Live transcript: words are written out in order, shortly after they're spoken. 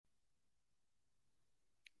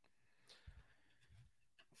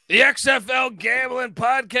The XFL Gambling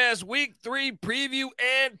Podcast Week 3 preview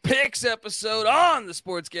and picks episode on the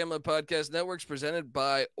Sports Gambling Podcast Networks presented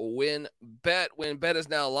by WynnBET. WynnBET is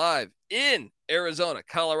now live in Arizona,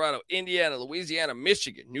 Colorado, Indiana, Louisiana,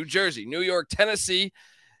 Michigan, New Jersey, New York, Tennessee,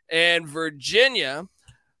 and Virginia.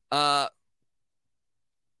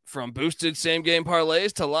 From boosted same-game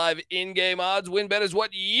parlays to live in-game odds, WynnBET is what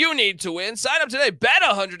you need to win. Sign up today. Bet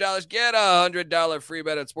 $100. Get a $100 free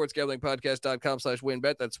bet at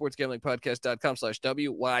sportsgamblingpodcast.com/WynnBET. That's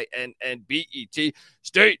sportsgamblingpodcast.com/WYNNBET.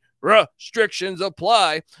 State restrictions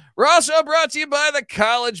apply. We're also brought to you by the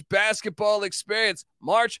College Basketball Experience.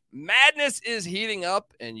 March Madness is heating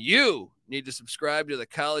up, and you need to subscribe to the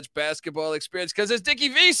College Basketball Experience because, as Dickie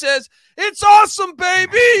V says, it's awesome,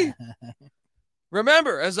 baby!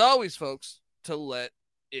 Remember, as always, folks, to let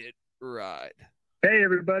it ride. Hey,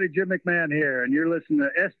 everybody, Jim McMahon here, and you're listening to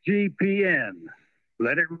SGPN.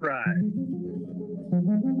 Let it ride.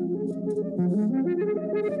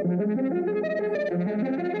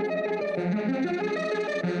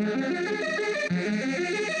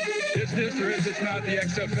 Is this or is this not the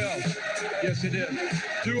XFL? Yes, it is.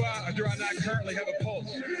 Do I not currently have a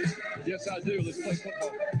pulse? Yes, I do. Let's play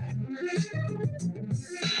football.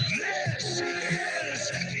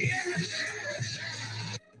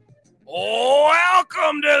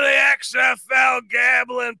 Welcome to the XFL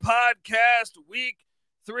Gambling Podcast Week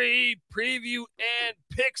 3 preview and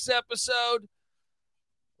picks episode.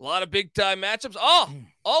 A lot of big-time matchups.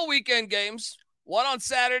 All weekend games. 1 on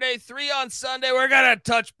Saturday, 3 on Sunday. We're going to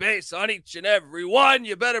touch base on each and every one.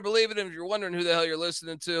 You better believe it. And if you're wondering who the hell you're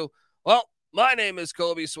listening to, well, my name is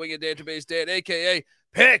Colby Swinging Database Dan, a.k.a.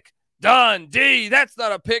 Pick Dundee. That's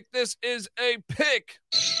not a pick. This is a pick.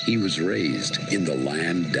 He was raised in the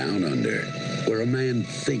land down under, where a man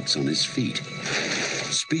thinks on his feet,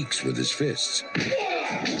 speaks with his fists,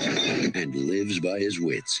 and lives by his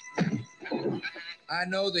wits. I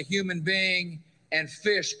know the human being and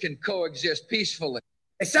fish can coexist peacefully.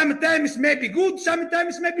 Sometimes it may be good,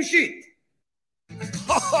 sometimes it may be shit.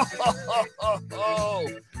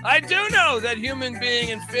 I do know that human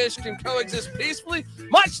being and fish can coexist peacefully,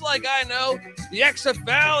 much like I know the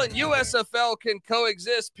XFL and USFL can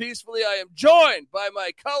coexist peacefully. I am joined by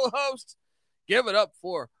my co-host. Give it up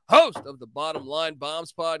for host of the Bottom Line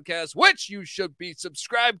Bombs podcast, which you should be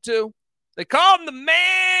subscribed to. They call him the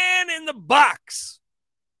man in the box.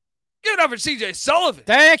 Give it up for CJ Sullivan.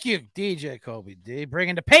 Thank you, DJ Kobe D.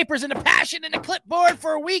 Bringing the papers and the passion and the clipboard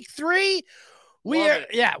for week 3. We're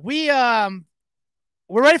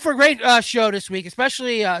ready for a great show this week,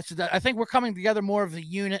 especially I think we're coming together more of a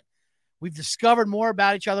unit. We've discovered more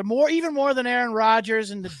about each other, even more than Aaron Rodgers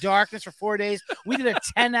in the darkness for 4 days. We did a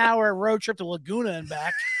 10-hour road trip to Laguna and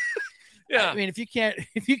back. Yeah, I mean, if you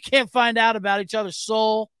can't find out about each other's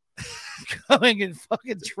soul, going in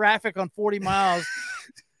fucking traffic on 40 miles.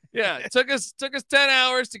 Yeah, it took us 10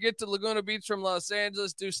 hours to get to Laguna Beach from Los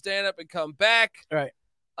Angeles, do stand-up, and come back. All right.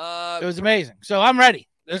 It was amazing. So I'm ready.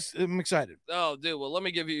 I'm excited. Oh, dude. Well, let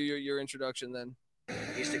me give you your introduction then.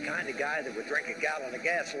 He's the kind of guy that would drink a gallon of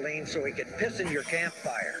gasoline so he could piss in your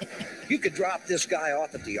campfire. You could drop this guy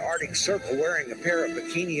off at the Arctic Circle wearing a pair of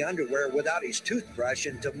bikini underwear without his toothbrush,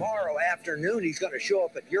 and tomorrow afternoon he's going to show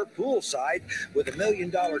up at your poolside with $1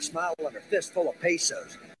 million smile and a fistful of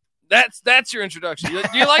pesos. That's your introduction. Do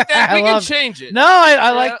you like that? We can change it. No, I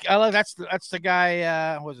like that's the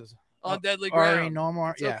guy. What was this? On Deadly Ground. Ari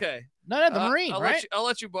Nomar. Yeah. Okay. No, the Marine, right? I'll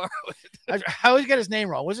let you borrow it. I always get his name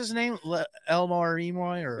wrong. What's his name? Elmore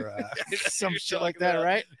Emoy or some shit like that,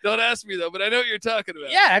 right? Don't ask me, though, but I know what you're talking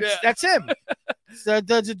about. Yeah, that's him.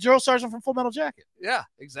 the drill sergeant from Full Metal Jacket. Yeah,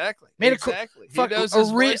 exactly. A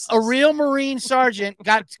real Marine sergeant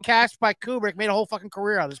got cast by Kubrick, made a whole fucking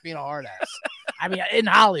career out of this being a hard ass. I mean, in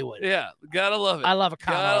Hollywood. Yeah, gotta love it. I love a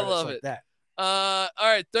gotta love like it. That. All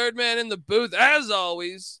right, third man in the booth, as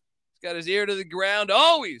always. Got his ear to the ground,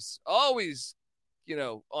 always, on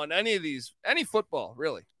any football,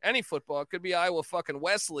 really. Any football. It could be Iowa fucking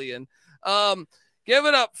Wesleyan. Give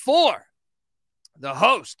it up for the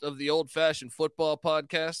host of the Old Fashioned Football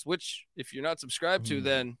Podcast, which, if you're not subscribed to,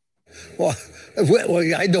 then... Well,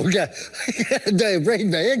 I don't get the brain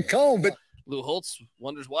man cold, but... Lou Holtz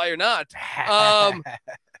wonders why you're not.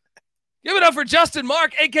 Give it up for Justin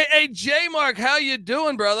Mark, a.k.a. J Mark. How you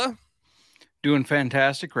doing, brother? Doing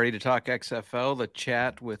fantastic. Ready to talk XFL. The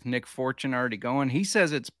chat with Nick Fortune already going. He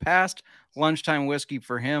says it's past lunchtime whiskey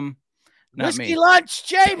for him. Not whiskey me. Lunch,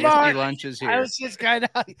 J Mark. Whiskey lunch is here. I was just kind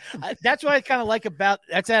of. That's what I kind of like about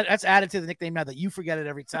that's added to the nickname now that you forget it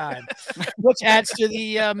every time, which adds to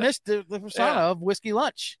the persona of whiskey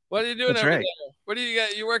lunch. What are you doing over right. there? What do you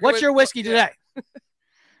got? You working? What's your whiskey today?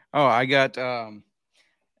 Oh, I got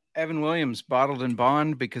Evan Williams, bottled in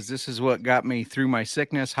bond, because this is what got me through my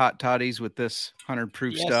sickness. Hot toddies with this 100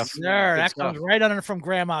 proof stuff. Sir, that comes right under from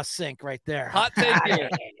Grandma's sink right there. Hot take here.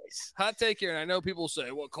 Hot take here. And I know people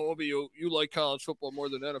say, well, Colby, you like college football more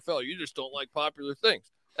than NFL. You just don't like popular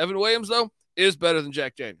things. Evan Williams, though, is better than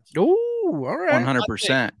Jack Daniels. Ooh, all right.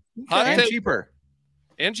 100%. Hot and take. cheaper.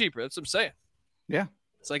 And cheaper. That's what I'm saying. Yeah.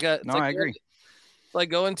 It's like I agree. It's like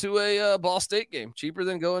going to a Ball State game. Cheaper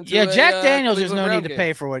than going to Jack Daniels, there's no Brown need to game.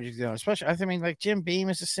 pay for what you're doing. Especially, I mean, like Jim Beam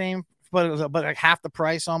is the same, but like half the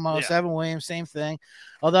price almost. Yeah. Evan Williams, same thing.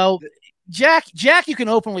 Although Jack, you can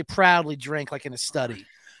openly, proudly drink like in a study.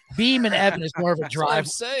 Beam and Evan is more of a drive.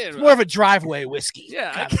 Saying, more of a driveway whiskey.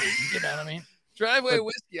 Yeah, you know what I mean. Driveway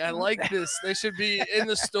whiskey. I like this. They should be in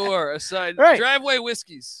the store aside. Right. Driveway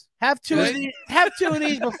whiskeys. Have two of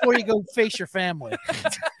these before you go face your family,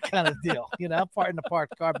 kind of deal. You know, parking the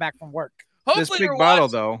parked car back from work. Hopefully this big bottle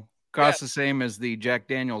though costs the same as the Jack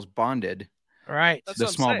Daniels bonded. Right. That's the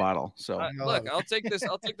small bottle. So look, I'll take this.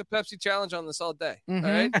 I'll take the Pepsi challenge on this all day. Mm-hmm.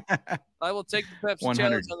 All right. I will take the Pepsi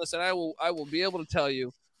challenge on this, and I will be able to tell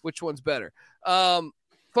you which one's better.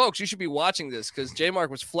 Folks, you should be watching this because J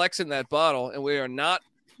Mark was flexing that bottle, and we're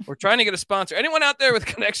trying to get a sponsor. Anyone out there with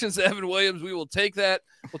connections to Evan Williams, we will take that.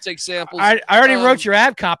 We'll take samples. I already wrote your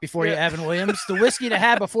ad copy for you, Evan Williams. The whiskey to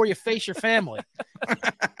have before you face your family.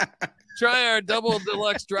 Try our double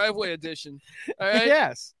deluxe driveway edition. All right.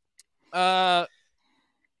 Yes.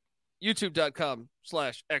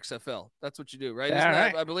 YouTube.com/XFL. That's what you do, right?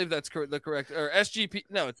 Right. I believe that's the correct or SGP.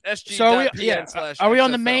 No, it's SG. So are we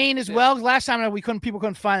on the main as well? Last time people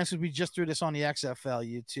couldn't find us because we just threw this on the XFL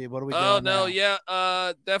YouTube. What are we doing? Oh no, now?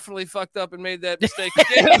 yeah, definitly fucked up and made that mistake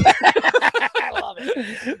again. I love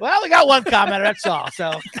it. Well, we got one comment. That's all.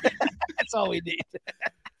 So that's all we need.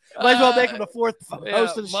 Might as well make him the fourth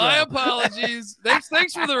host of the show. My apologies.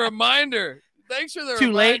 Thanks for the reminder. Thanks for the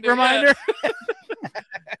too late reminder. Yeah.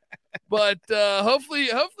 But hopefully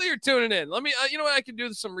you're tuning in. Let me, you know what, I can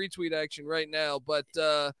do some retweet action right now. But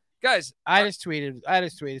guys, I just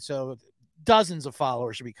tweeted. So dozens of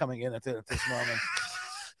followers should be coming in at this moment.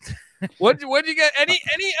 What you get? Any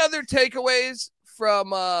other takeaways from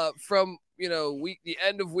the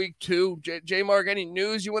end of week 2? J Mark, any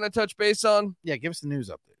news you want to touch base on? Yeah, give us the news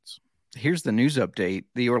updates. Here's the news update.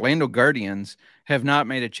 The Orlando Guardians have not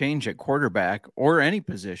made a change at quarterback or any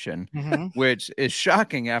position, which is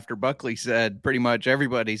shocking after Buckley said pretty much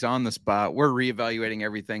everybody's on the spot. We're reevaluating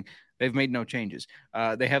everything. They've made no changes.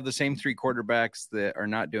 They have the same 3 quarterbacks that are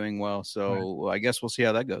not doing well. So I guess we'll see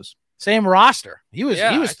how that goes. Same roster.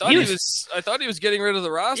 I thought he was getting rid of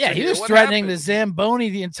the roster. Yeah, he was threatening to Zamboni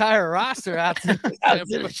the entire roster out to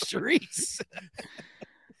the streets.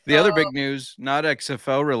 The other big news, not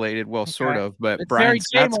XFL related, well, sort of, but Brian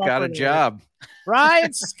Scott's got a job.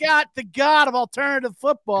 Brian Scott, the god of alternative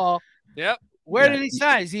football. Yep. Where did he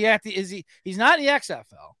sign? He's not in the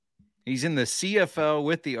XFL. He's in the CFL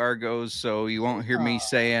with the Argos, so you won't hear me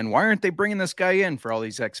saying, why aren't they bringing this guy in for all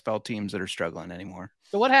these XFL teams that are struggling anymore?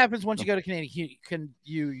 So what happens once you go to Canadian?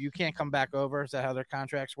 You can't come back over? Is that how their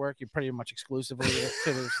contracts work? You're pretty much exclusively to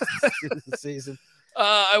the season.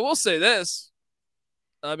 I will say this.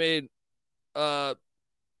 I mean,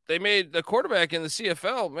 they made the quarterback in the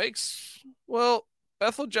CFL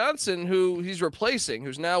Bethel Johnson, who he's replacing,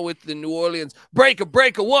 who's now with the New Orleans Break a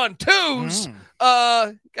 1-2s,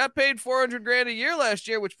 got paid $400,000 a year last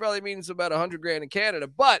year, which probably means about $100,000 in Canada.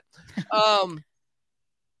 But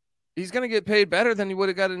he's going to get paid better than he would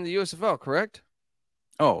have got in the USFL, correct?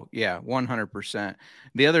 Oh, yeah, 100%.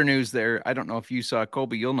 The other news there, I don't know if you saw,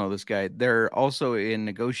 Colby, you'll know this guy. They're also in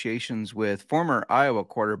negotiations with former Iowa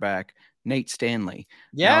quarterback Nate Stanley.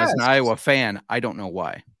 Yeah, as an Iowa fan, I don't know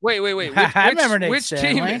why. Wait. I remember Nate which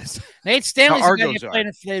Stanley. Team is? Nate Stanley's the Argos are.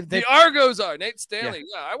 The Argos are. Nate Stanley.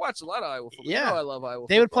 Yeah, I watch a lot of Iowa football. Yeah, I love Iowa.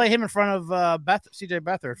 They would play him in front of CJ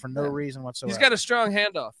Beathard for no reason whatsoever. He's got a strong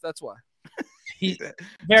handoff. That's why. He's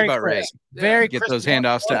very about crisp. right. Very get crisp. those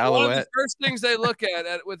handoffs to Alouette. One of the first things they look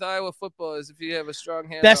at with Iowa football is if you have a strong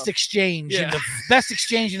handoff. Best exchange in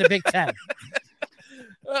the Big Ten.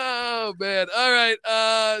 Oh man! All right.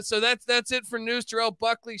 So that's it for news. Terrell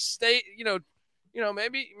Buckley State.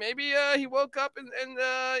 Maybe he woke up and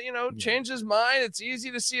changed his mind. It's easy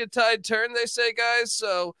to see a tide turn, they say, guys.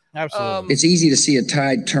 So absolutely, it's easy to see a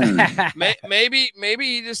tide turn. maybe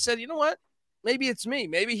he just said, you know what? Maybe it's me.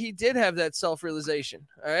 Maybe he did have that self-realization.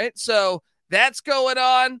 All right. So that's going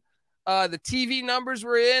on. The TV numbers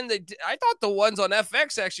were in. I thought the ones on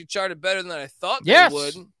FX actually charted better than I thought they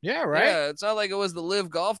would. Yeah, right. Yeah, it's not like it was the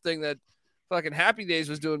Live Golf thing that fucking Happy Days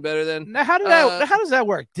was doing better than. Now, how does that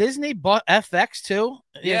work? Disney bought FX too?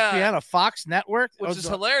 Yeah, ESPN, a Fox network, which is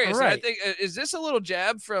hilarious. Right. I think is this a little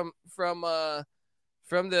jab from the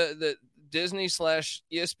Disney /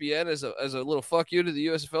 ESPN as a little fuck you to the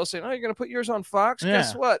USFL, saying, "Oh, you're gonna put yours on Fox? Yeah.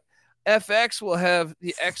 Guess what? FX will have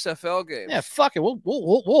the XFL games." Yeah, fuck it.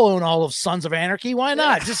 We'll own all of Sons of Anarchy. Why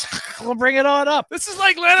not? Just we'll bring it on up. This is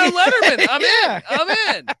like Leonard Letterman. I'm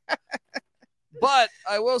in. But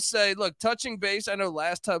I will say, look, touching base. I know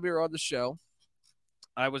last time we were on the show,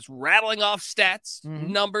 I was rattling off stats,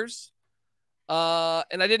 numbers,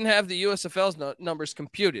 and I didn't have the USFL's numbers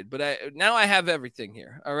computed. But now I have everything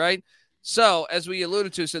here. All right. So as we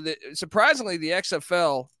alluded to, surprisingly, the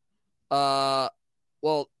XFL,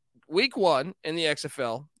 week 1 in the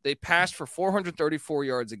XFL, they passed for 434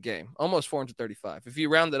 yards a game, almost 435. If you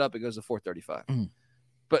round it up, it goes to 435.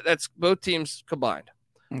 But that's both teams combined.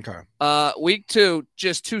 Okay. Week 2,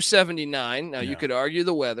 just 279. Now, you could argue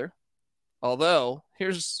the weather. Although,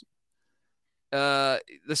 here's the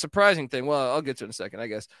surprising thing. Well, I'll get to it in a second, I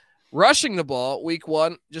guess. Rushing the ball, week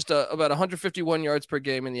 1, just about 151 yards per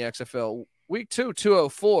game in the XFL. Week 2,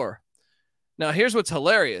 204. Now, here's what's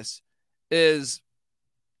hilarious is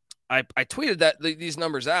I tweeted these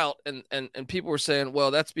numbers out, and people were saying,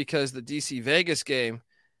 well, that's because the DC Vegas game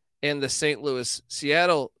and the St. Louis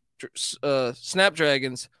Seattle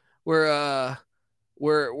Snapdragons were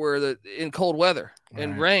in cold weather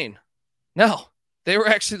and rain. No, they were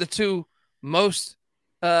actually the two most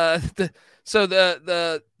the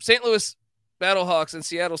St. Louis Battlehawks and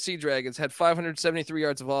Seattle Sea Dragons had 573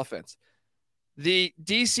 yards of offense. The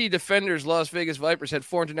DC Defenders, Las Vegas Vipers had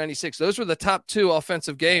 496. Those were the top 2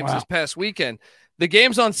 offensive games this past weekend. The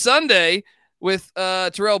games on Sunday with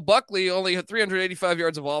Terrell Buckley only had 385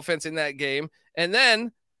 yards of offense in that game. And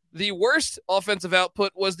then the worst offensive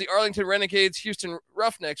output was the Arlington Renegades Houston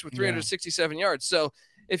Roughnecks with 367 yards. So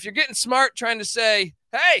if you're getting smart trying to say,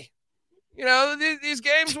 hey, these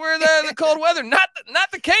games were the cold weather, not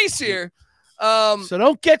the case here. So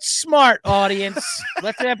don't get smart, audience.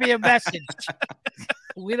 Let that be a message.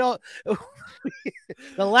 We don't.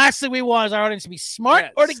 The last thing we want is our audience to be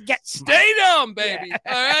smart or to get smart. Stay dumb, baby. Yeah.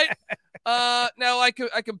 All right. Now I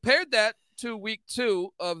compared that to week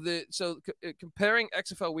 2 of comparing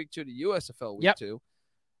XFL week 2 to USFL week 2.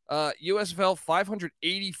 USFL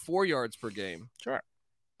 584 yards per game. Sure.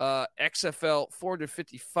 XFL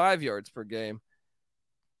 455 yards per game.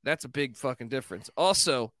 That's a big fucking difference.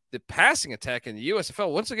 Also, the passing attack in the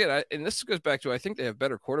USFL, once again, and this goes back to I think they have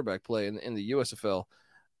better quarterback play in the USFL.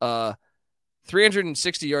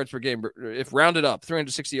 360 yards per game, if rounded up,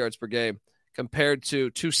 360 yards per game compared to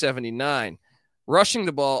 279. Rushing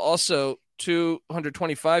the ball, also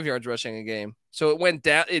 225 yards rushing a game. So it went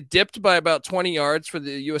down. It dipped by about 20 yards for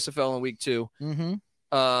the USFL in week 2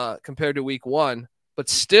 compared to week 1, but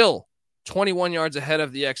still 21 yards ahead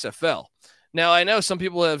of the XFL. Now, I know some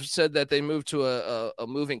people have said that they moved to a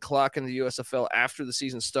moving clock in the USFL after the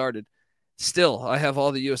season started. Still, I have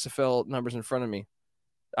all the USFL numbers in front of me.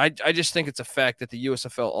 I just think it's a fact that the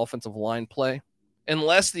USFL offensive line play,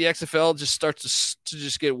 unless the XFL just starts to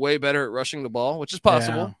just get way better at rushing the ball, which is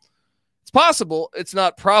possible. Yeah. It's possible. It's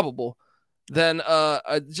not probable. Then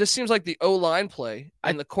it just seems like the O-line play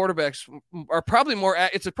and the quarterbacks are probably more.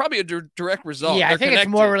 It's probably a direct result. Yeah, I think it's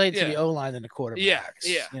more related to the O-line than the quarterbacks.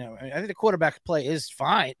 Yeah. I think the quarterback play is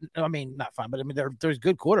fine. I mean, not fine, but I mean, there's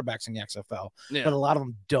good quarterbacks in the XFL, but a lot of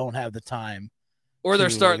them don't have the time. Or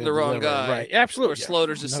they're starting the wrong guy. Right, absolutely. Or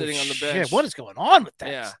Sloters is sitting on the bench. What is going on with that?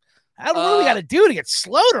 Yeah. What do we got to do to get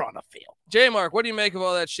Sloter on the field? J-Mark, what do you make of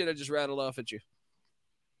all that shit I just rattled off at you?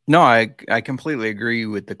 No, I completely agree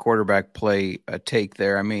with the quarterback play take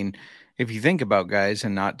there. I mean, if you think about guys,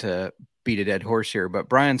 and not to beat a dead horse here, but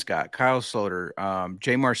Brian Scott, Kyle Sloter,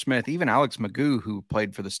 Jamar Smith, even Alex Magoo, who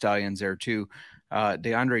played for the Stallions there too,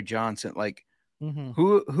 DeAndre Johnson, like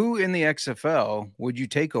who in the XFL would you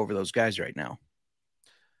take over those guys right now?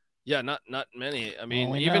 Yeah, not many. I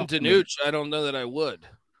mean, even Danucci, I don't know that I would.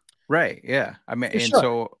 Right. Yeah. I mean,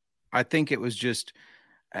 so I think it was just,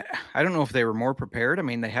 I don't know if they were more prepared. I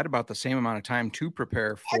mean, they had about the same amount of time to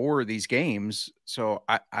prepare for these games. So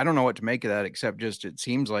I don't know what to make of that, except just it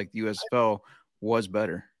seems like the USFL was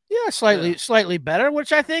better. Yeah, slightly better,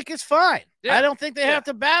 which I think is fine. Yeah. I don't think they have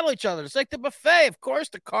to battle each other. It's like the buffet. Of course,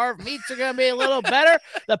 the carved meats are going to be a little better,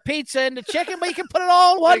 the pizza and the chicken, but you can put it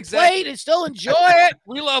all on one plate and still enjoy it.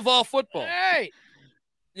 We love all football. Hey.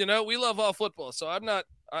 We love all football. So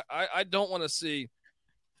I don't want to see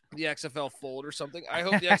the XFL fold or something. I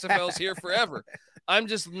hope the XFL is here forever. I'm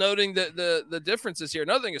just noting the differences here.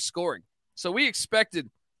 Another thing is scoring. So we expected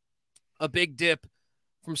a big dip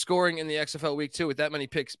from scoring in the XFL week 2 with that many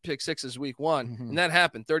pick sixes week 1. And that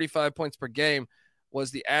happened. 35 points per game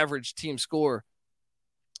was the average team score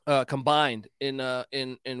combined in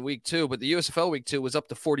week 2. But the USFL week 2 was up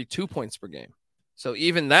to 42 points per game. So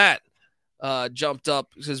even that jumped up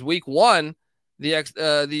because week 1, the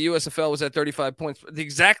USFL was at 35 points, the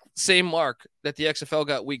exact same mark that the XFL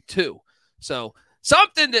got week 2. So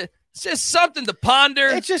it's just something to ponder.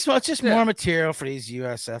 It's just more material for these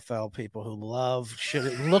USFL people who love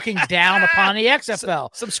looking down upon the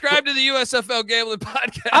XFL. Subscribe to the USFL Gambling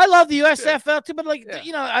Podcast. I love the USFL too, but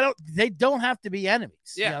they don't have to be enemies.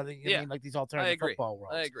 Yeah, I mean, like these alternative football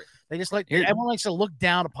worlds. I agree. They just everyone likes to look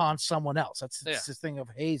down upon someone else. That's this thing of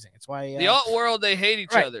hazing. It's why the alt world, they hate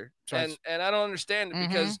each other, right. And I don't understand it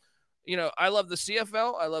because I love the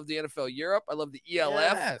CFL, I love the NFL Europe, I love the ELF,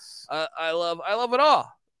 yes. I love it all.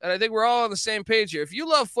 And I think we're all on the same page here. If you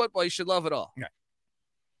love football, you should love it all. Yeah.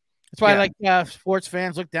 That's why sports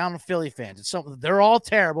fans look down on Philly fans. It's something they're all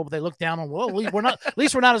terrible, but they look down on, well, at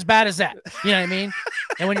least we're not as bad as that. You know what I mean?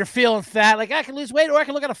 And when you're feeling fat, like I can lose weight or I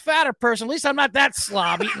can look at a fatter person. At least I'm not that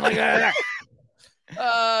slob eating like that.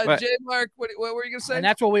 J Mark, what were you gonna say? And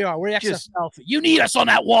that's what we are. We're XFL. You need us on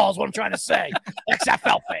that wall is what I'm trying to say.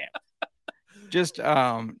 XFL fan. Just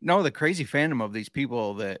know the crazy fandom of these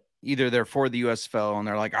people that either they're for the USFL and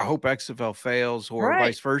they're like, I hope XFL fails, or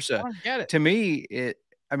vice versa. I don't get it. To me,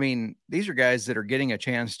 these are guys that are getting a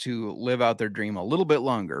chance to live out their dream a little bit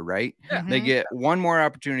longer, right? Yeah. They get one more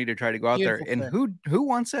opportunity to try to go out there. And who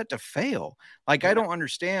wants that to fail? Like, I don't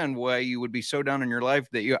understand why you would be so down in your life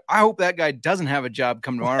that I hope that guy doesn't have a job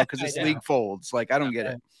come tomorrow because this league folds. Like, I don't get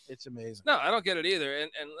it. It's amazing. No, I don't get it either.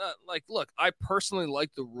 And look, I personally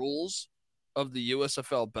like the rules of the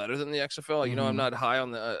USFL better than the XFL. You know, I'm not high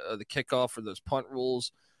on the kickoff or those punt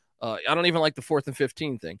rules. I don't even like the 4th and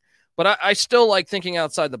 15 thing. But I still like thinking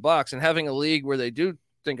outside the box and having a league where they do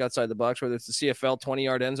think outside the box, whether it's the CFL,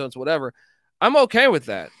 20-yard end zones, whatever. I'm okay with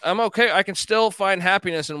that. I'm okay. I can still find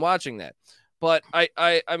happiness in watching that. But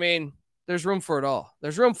I mean, there's room for it all.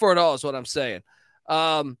 There's room for it all is what I'm saying.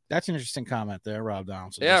 That's an interesting comment there, Rob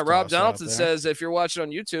Donaldson. Yeah, Rob Donaldson says, if you're watching on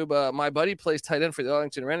YouTube, my buddy plays tight end for the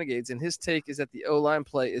Arlington Renegades, and his take is that the O-line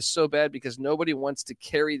play is so bad because nobody wants to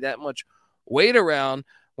carry that much weight around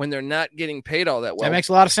when they're not getting paid all that well. That makes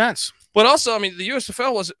a lot of sense. But also, I mean, the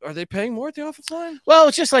USFL are they paying more at the offensive line? Well,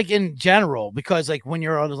 it's just like in general, because like when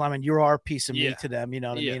you're on the lineman, you are a piece of meat to them. You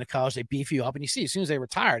know what I mean? In college, they beef you up, and you see as soon as they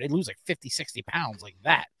retire, they lose like 50, 60 pounds like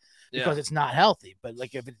that. Because it's not healthy. But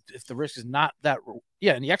like if the risk is not that,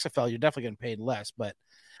 in the XFL you're definitely getting paid less. But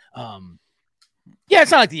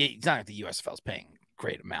it's not like the USFL is paying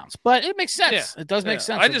great amounts, but it makes sense. It does make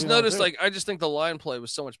sense. I just noticed, I just think the line play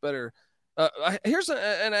was so much better. Here's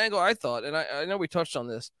an angle I thought, and I know we touched on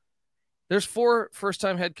this. There's 4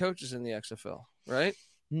 first-time head coaches in the XFL, right?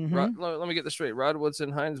 Let me get this straight: Rod Woodson,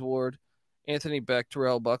 Hines Ward, Anthony Beck,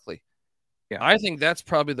 Terrell Buckley. Yeah, I think that's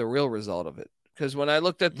probably the real result of it. Because when I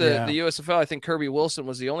looked at the USFL, I think Kirby Wilson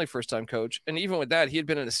was the only first-time coach. And even with that, he had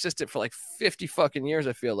been an assistant for like 50 fucking years,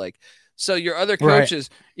 I feel like. So your other coaches,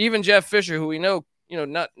 even Jeff Fisher, who we know,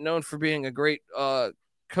 not known for being a great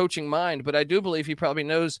coaching mind, but I do believe he probably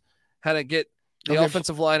knows how to get the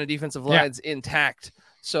offensive line and defensive lines intact.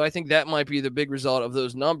 So I think that might be the big result of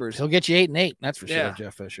those numbers. He'll get you 8-8. That's for sure,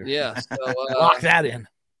 Jeff Fisher. Yeah. So, lock that in.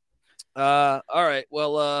 All right.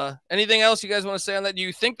 Well, anything else you guys want to say on that? Do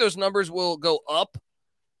you think those numbers will go up?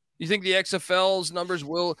 You think the XFL's numbers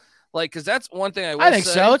will because that's one thing I think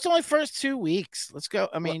so. It's only first 2 weeks. Let's go.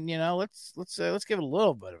 I mean, let's give it a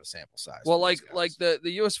little bit of a sample size. Well, like the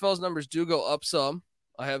USFL's numbers do go up some.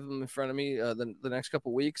 I have them in front of me the next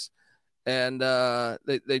couple weeks, and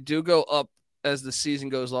they do go up as the season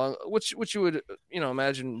goes along, which you would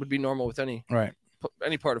imagine would be normal with any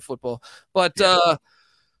part of football. But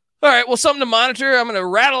all right, well, something to monitor. I'm going to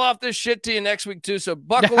rattle off this shit to you next week, too, so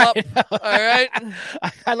buckle up. All right?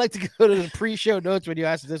 I'd like to go to the pre-show notes when you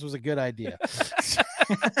asked if this was a good idea.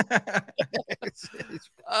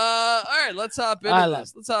 All right, let's hop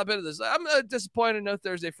into this. I'm disappointed no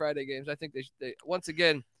Thursday, Friday games. I think they once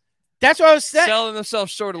again, that's what I was saying. Selling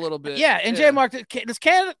themselves short a little bit. Yeah, and J Mark,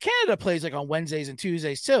 Canada plays like on Wednesdays and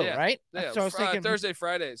Tuesdays too, right? Yeah, so I was thinking Thursday,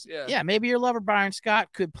 Fridays. Yeah, maybe your lover Brian Scott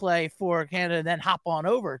could play for Canada and then hop on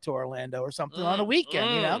over to Orlando or something on the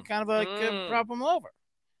weekend. Kind of like drop him over,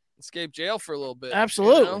 escape jail for a little bit.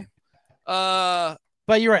 Absolutely. But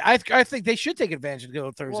you're right. I think they should take advantage of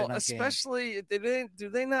the Thursday night especially game. Do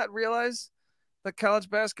they not realize that college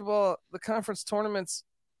basketball, the conference tournaments,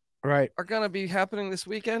 are going to be happening this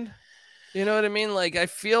weekend? You know what I mean? Like, I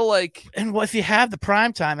feel like... And if you have the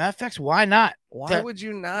primetime FX, why not? Why would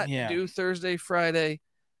you not do Thursday, Friday?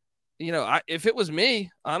 if it was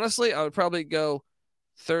me, honestly, I would probably go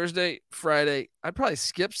Thursday, Friday. I'd probably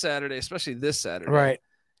skip Saturday, especially this Saturday. Right.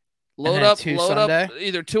 Load up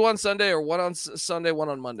either 2 on Sunday or 1 on Sunday, 1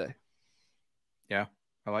 on Monday. Yeah,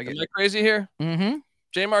 I like it. Am I crazy here? Mm-hmm.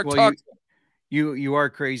 J-Mark, well, talk. You are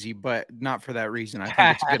crazy, but not for that reason. I think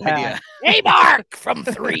it's a good idea. Hey, Mark from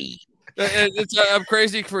 3. I'm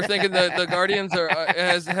crazy for thinking the Guardians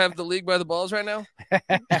have the league by the balls right now.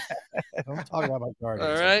 Don't talk about my Guardians.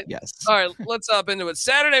 All right. Yes. All right. Let's hop into it.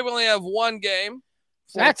 Saturday we only have one game.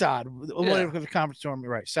 That's odd. The conference storm.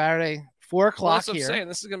 Right. Saturday, 4 o'clock here. here. I'm saying.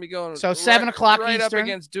 This is going to be going. So 7 o'clock right Eastern. up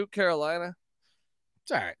against Duke, Carolina.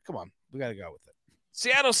 It's all right. Come on. We got to go with it.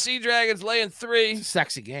 Seattle Sea Dragons laying 3. It's a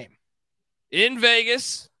sexy game. In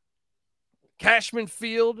Vegas. Cashman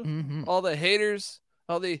Field. Mm-hmm. All the haters.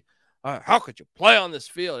 All the how could you play on this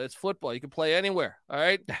field? It's football. You can play anywhere. All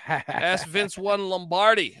right. Ask Vince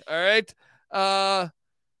Lombardi. All right.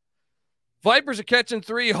 Vipers are catching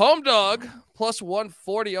 3. Home dog plus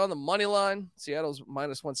 140 on the money line. Seattle's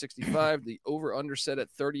minus 165. The over-under set at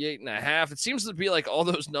 38.5. It seems to be like all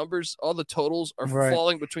those numbers, all the totals are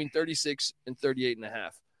falling between 36 and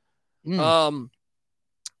 38.5.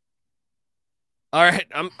 All right,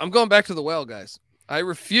 I'm going back to the well, guys. I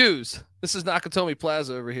refuse. This is Nakatomi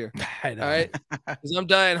Plaza over here. I know. All right, because I'm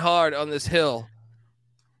dying hard on this hill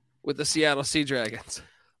with the Seattle Sea Dragons.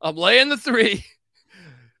 I'm laying the 3.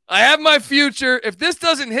 I have my future. If this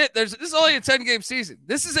doesn't hit, this is only a 10-game season.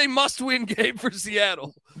 This is a must-win game for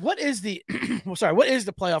Seattle. What is the what is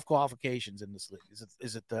the playoff qualifications in this league?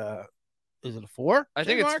 Is it a 4? I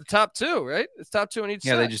think it's the top 2, right? It's top 2 on each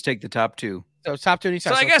side. Yeah, they just take the top 2. So it's top 2 on each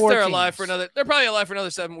side. So I guess they're 14. alive for another. They're probably alive for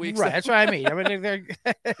another 7 weeks. Right, that's what I mean. I mean,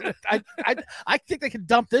 I think they can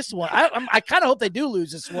dump this one. I kind of hope they do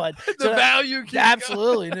lose this one. The value,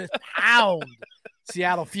 absolutely. And pound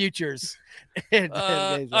Seattle futures.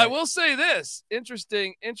 I will say this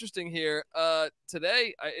interesting here.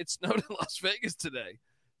 Today it snowed in Las Vegas today,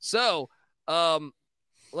 so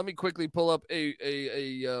let me quickly pull up a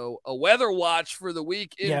weather watch for the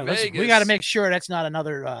week in Vegas. We got to make sure that's not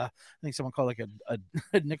another. I think someone called like a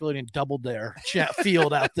Nickelodeon Double Dare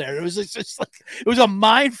field out there. It was just like it was a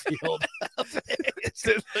minefield.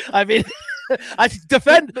 I mean, I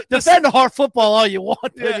defend hard football all you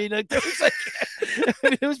want. Yeah. I mean, it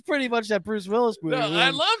was pretty much that Bruce Willis movie. No, I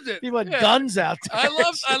loved it. People had guns out there.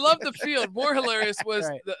 I loved the field. More hilarious was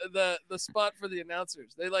the spot for the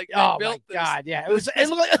announcers. They built my God, yeah. It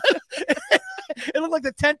looked like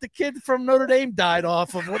the tent the kid from Notre Dame died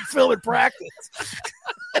off of when filming practice.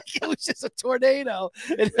 It was just a tornado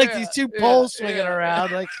and these 2 poles swinging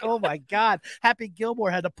around. Like, oh my God, Happy Gilmore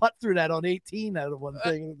had to putt through that on 18 out of one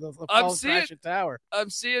thing. I'm seeing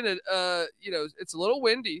it. It's a little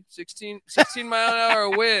windy, 16 mile an hour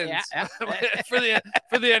winds. For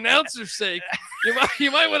the announcer's sake,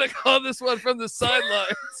 you might want to call this one from the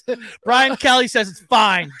sidelines. Brian Kelly says it's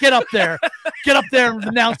fine. Get up there and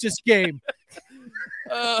announce this game.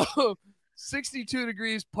 62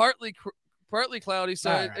 degrees, partly cloudy,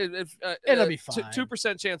 so right. It'll be fine.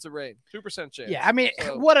 2% chance of rain. 2% chance. Yeah, I mean,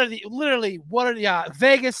 so, what are the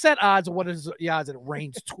Vegas set odds? What is the odds that it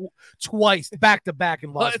rains twice back to back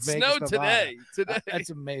in Las Vegas? It snowed today. That's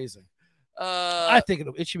amazing. I think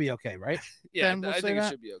it should be okay, right? Yeah, I think it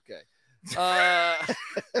should be okay.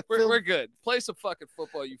 We're good. Play some fucking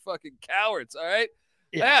football, you fucking cowards. All right.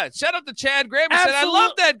 Yeah. Shout out to Chad Graham. Said I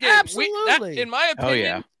love that game. Absolutely. In my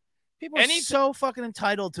opinion. People are so fucking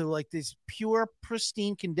entitled to like these pure,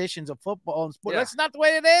 pristine conditions of football and sport. Yeah. That's not the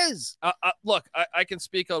way it is. Look, I can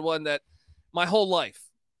speak on one that my whole life,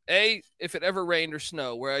 if it ever rained or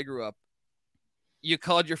snowed where I grew up, you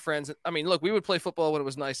called your friends. I mean, look, we would play football when it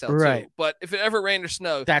was nice out too. But if it ever rained or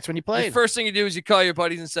snowed, that's when you played. The first thing you do is you call your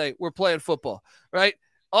buddies and say, we're playing football, right?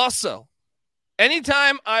 Also,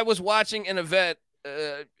 anytime I was watching an event,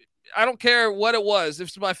 I don't care what it was. If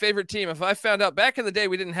it's my favorite team, if I found out back in the day,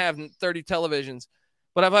 we didn't have 30 televisions,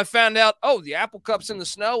 but if I found out, the Apple Cup's in the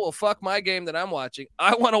snow, well, fuck my game that I'm watching.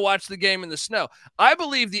 I want to watch the game in the snow. I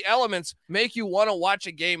believe the elements make you want to watch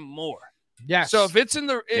a game more. Yeah. So if it's in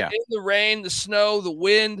the rain, the snow, the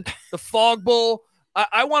wind, the fog bowl,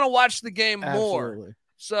 I want to watch the game more.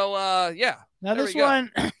 So, Now, this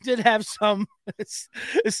one did have some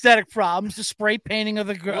aesthetic problems, the spray painting of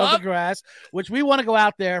the grass, which we want to go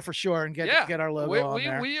out there for sure and get our logo on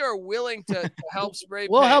there. We are willing to help spray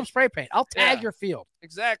paint. We'll help spray paint. I'll tag your field.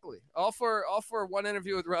 Exactly. All for one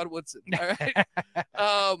interview with Rod Woodson. All right.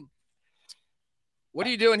 What are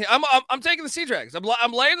you doing here? I'm taking the Sea Dragons.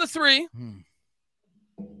 I'm laying the 3.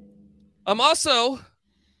 I'm also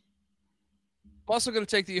I'm also going to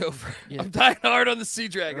take the over. Yeah. I'm dying hard on the Sea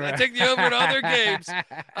Dragon. I take the over in other games.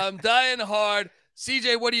 I'm dying hard.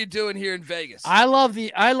 CJ, what are you doing here in Vegas? I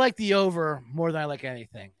like the over more than I like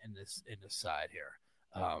anything in this side here.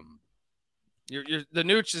 The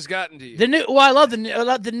Nooch has gotten to you. I love the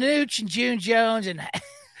Nooch and June Jones and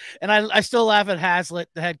I still laugh at Haslett,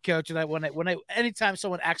 the head coach, and anytime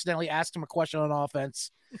someone accidentally asks him a question on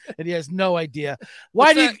offense and he has no idea.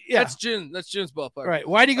 Why do you? Yeah. That's June's ballpark. Right.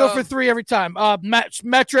 Why do you go for 3 every time?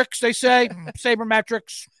 Metrics, they say.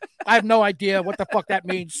 Sabermetrics. I have no idea what the fuck that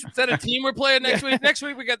means. Is that a team we're playing next week? Next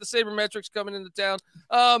week we got the Sabermetrics coming into town.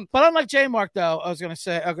 But unlike J-Mark, though, I was going to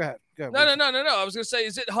say, go ahead. No. I was going to say,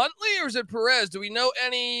 is it Huntley or is it Perez? Do we know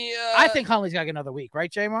any? I think Huntley's got another week, right,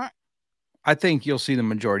 J-Mark? I think you'll see the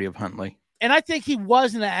majority of Huntley. And I think he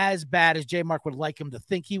wasn't as bad as J-Mark would like him to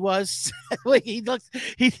think he was. Like he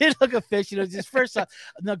did look efficient. It was his first time.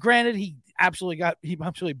 Now, granted, he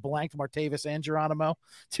absolutely blanked Martavis and Geronimo,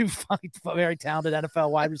 2 very talented NFL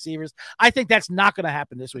wide receivers. I think that's not going to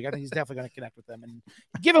happen this week. I think he's definitely going to connect with them and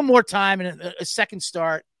give him more time and a second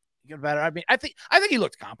start. Get better. I mean, I think he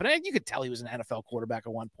looked competent. You could tell he was an NFL quarterback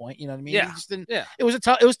at one point. You know what I mean? Yeah. He just didn't, yeah. It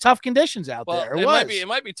was tough conditions out there. It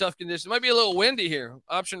might be tough conditions. It might be a little windy here.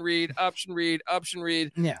 Option read.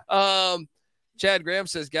 Yeah. Chad Graham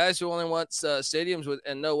says guys who only want stadiums with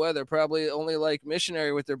and no weather probably only like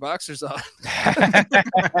missionary with their boxers on.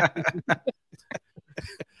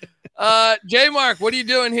 J Mark, what are you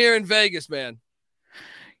doing here in Vegas, man?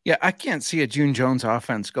 Yeah, I can't see a June Jones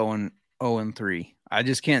offense going 0-3. I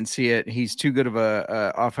just can't see it. He's too good of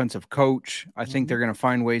a offensive coach. I think they're going to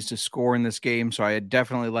find ways to score in this game. So I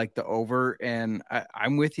definitely like the over, and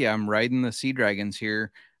I'm with you. I'm riding the Sea Dragons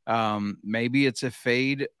here. Maybe it's a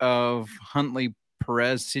fade of Huntley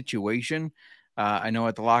Perez situation. I know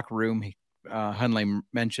at the locker room, Huntley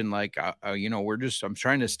mentioned I'm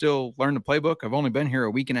trying to still learn the playbook. I've only been here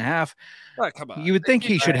a week and a half. Oh, come on. You would think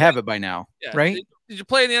he should have it by now, right? Did you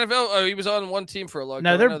play in the NFL? Oh, he was on one team for a long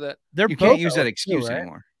time. No, I know that. You can't use that excuse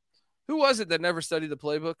anymore. Who was it that never studied the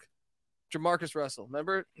playbook? Jamarcus Russell.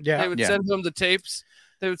 Remember? Yeah. They would send him the tapes.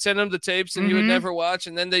 And he would never watch.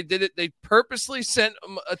 And then they did it. They purposely sent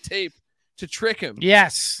him a tape to trick him.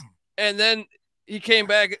 Yes. And then he came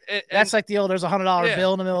back. That's like the old. There's a $100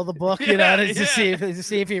 bill in the middle of the book, to see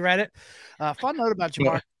if he read it. Fun note about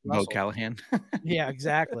Jamarcus Russell. Callahan. Yeah,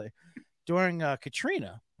 exactly. During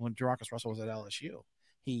Katrina, when Jamarcus Russell was at LSU,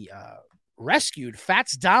 he rescued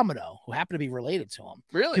Fats Domino, who happened to be related to him.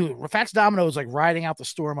 Really? Fats Domino was like riding out the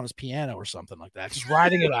storm on his piano or something like that, just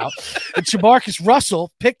riding it out. And Jamarcus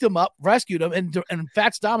Russell picked him up, rescued him, and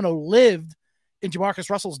Fats Domino lived in Jamarcus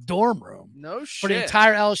Russell's dorm room. No shit. For the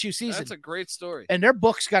entire LSU season. That's a great story. And their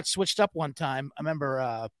books got switched up one time. I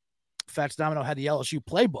remember Fats Domino had the LSU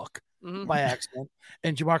playbook by accident,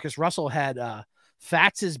 and Jamarcus Russell had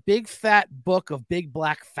Fats's Big Fat Book of Big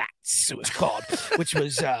Black Facts, it was called, which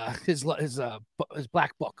was his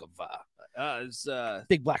black book of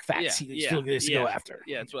Big Black Facts. He go after.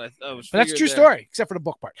 Yeah, that's what I was. But that's a true story, except for the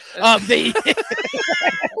book part.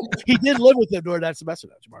 He did live with him during that semester,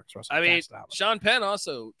 though, Jamarcus Russell. I mean, Sean Penn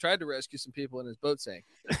also tried to rescue some people in his boat sank.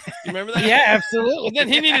 You remember that? Yeah, absolutely. And then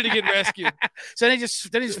he needed to get rescued. So then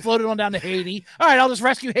he just floated on down to Haiti. All right, I'll just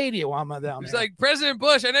rescue Haiti while I'm down there. He's like, President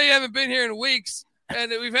Bush, I know you haven't been here in weeks. And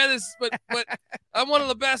we've had this, but I'm one of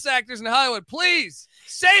the best actors in Hollywood. Please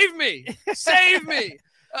save me. Save me.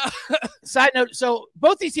 Side note, so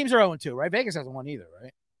both these teams are 0-2, right? Vegas hasn't won either,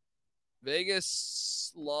 right?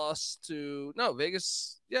 Vegas lost to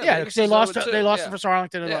Vegas. Yeah, because they lost to First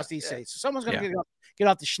Arlington and lost to East State. So someone's going to get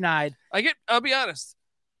off the schneid. I'll be honest.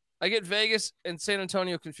 I get Vegas and San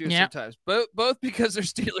Antonio confused sometimes, both because they're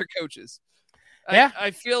Steeler coaches.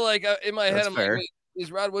 I feel like in my head, I'm like, wait, is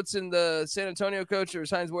Rod Woodson the San Antonio coach or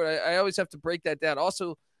is Hines Ward? I always have to break that down.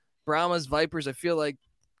 Also, Brahmas, Vipers, I feel like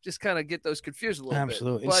just kind of get those confused a little bit.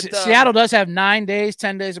 Absolutely. But, Seattle does have 10 days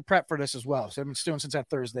of prep for this as well. So I've been doing since that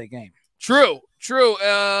Thursday game. True.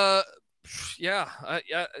 Yeah.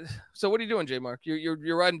 So what are you doing, J Mark?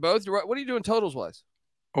 You're riding both. What are you doing totals wise?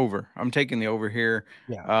 Over. I'm taking the over here.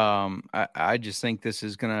 Yeah. I just think this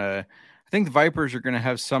is gonna. I think the Vipers are gonna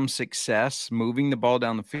have some success moving the ball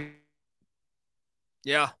down the field.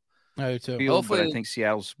 Yeah. I do too. Hopefully, but I think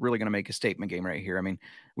Seattle's really going to make a statement game right here. I mean,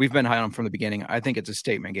 we've been high on them from the beginning. I think it's a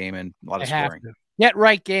statement game and a lot of scoring. Get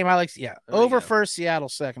right game. I like, over first, Seattle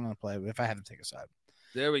second on the play. If I had to take a side,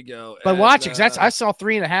 there we go. But watch it. I saw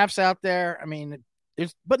 3.5s out there. I mean,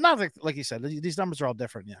 but not like you said. These numbers are all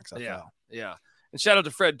different. Yeah. And shout out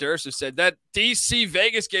to Fred Durst who said that DC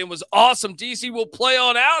Vegas game was awesome. DC will play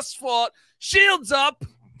on asphalt. Shields up.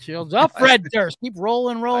 Shields up, Fred Durst. Keep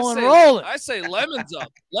rolling. I say lemons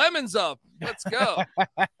up. Lemons up. Let's go.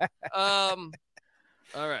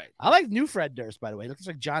 All right. I like new Fred Durst, by the way. He looks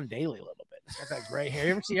like John Daly a little bit. He's got that gray hair.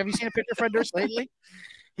 Have you seen a picture of Fred Durst lately?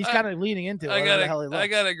 He's kind of leaning into it. I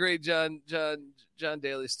got a great John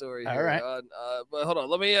Daly story. All here right. But hold on.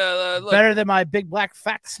 Let me look. Better than my Big Black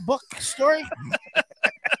Facts book story?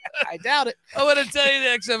 I doubt it. I want to tell you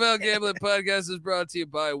the XFL Gambling Podcast is brought to you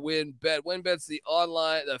by WynnBet. WynnBet's the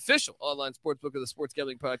official online sportsbook of the Sports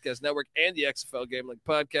Gambling Podcast Network and the XFL Gambling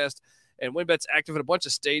Podcast. And WynnBet's active in a bunch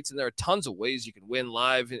of states, and there are tons of ways you can win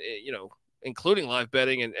live, including live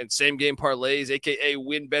betting and same-game parlays, a.k.a.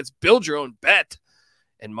 WynnBet's Build Your Own Bet.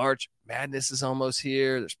 And March Madness is almost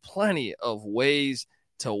here. There's plenty of ways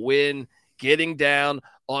to win, getting down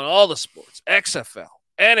on all the sports, XFL,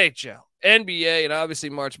 NHL, NBA, and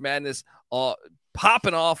obviously March Madness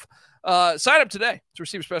popping off. Sign up today to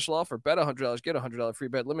receive a special offer. Bet $100, get a $100 free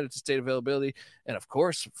bet, limited to state availability. And, of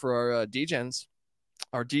course, for our DGens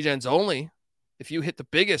only, if you hit the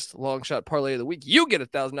biggest long shot parlay of the week, you get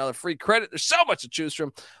 $1,000 free credit. There's so much to choose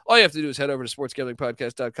from. All you have to do is head over to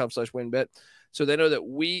sportsgamblingpodcast.com/WynnBet so they know that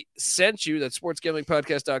we sent you. That's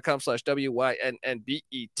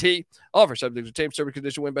sportsgamblingpodcast.com/WYNNBET. All of our subjects are tamed, service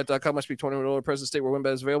condition, WynnBet.com. Must be 21 or older, present state where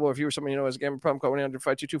WynnBet is available. If you or someone you know has a gambling problem, call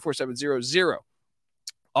 1-800-522-4700.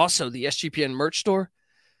 Also, the SGPN merch store.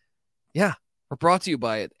 Yeah. We're brought to you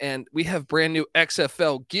by it, and we have brand new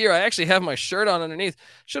XFL gear. I actually have my shirt on underneath.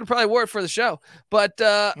 Should have probably wore it for the show, but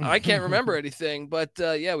I can't remember anything. But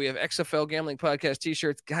yeah, we have XFL Gambling Podcast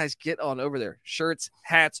t-shirts. Guys, get on over there. Shirts,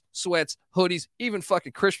 hats, sweats, hoodies, even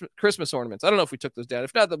fucking Christmas ornaments. I don't know if we took those down.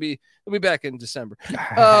 If not, they'll be back in December.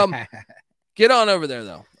 Get on over there,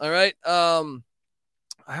 though. All right.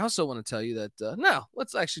 I also want to tell you that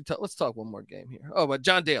let's talk one more game here. Oh, but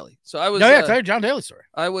John Daly. So I was tell your John Daly story.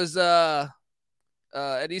 I was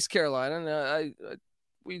at East Carolina, and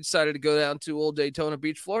we decided to go down to Old Daytona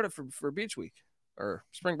Beach, Florida for Beach Week or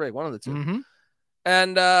spring break, one of the two. Mm-hmm.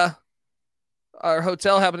 And our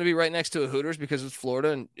hotel happened to be right next to a Hooters because it's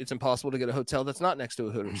Florida and it's impossible to get a hotel that's not next to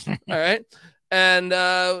a Hooters. All right. And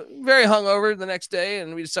very hungover the next day,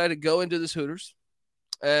 and we decided to go into this Hooters.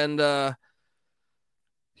 And,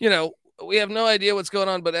 we have no idea what's going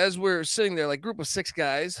on, but as we're sitting there, like group of 6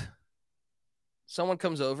 guys, someone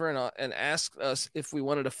comes over and asks us if we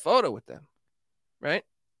wanted a photo with them, right?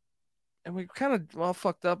 And we kind of all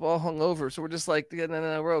fucked up, all hungover, so we're just like,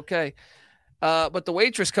 no, we're okay. But the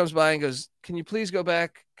waitress comes by and goes, "Can you please go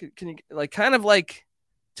back? Can you kind of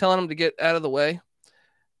telling him to get out of the way?"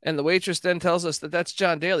 And the waitress then tells us that that's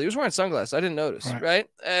John Daly. He was wearing sunglasses. I didn't notice, right?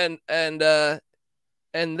 And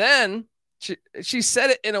then she said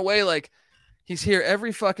it in a way like, he's here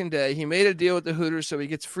every fucking day. He made a deal with the Hooters, so he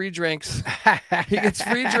gets free drinks. He gets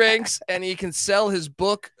free drinks, and he can sell his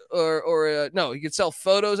book or he could sell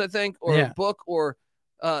photos, I think, or a book or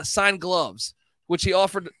signed gloves, which he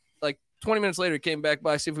offered. Like 20 minutes later, he came back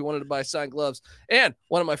by, see if we wanted to buy signed gloves. And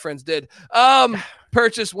one of my friends did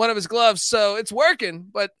purchase one of his gloves. So it's working,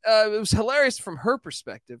 but it was hilarious from her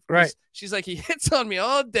perspective. Right. She's like, he hits on me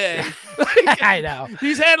all day. I know.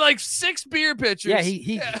 He's had 6 beer pitchers. Yeah,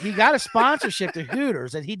 he got a sponsorship to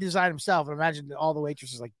Hooters that he designed himself. And imagine all the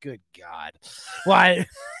waitresses like, good God. Why?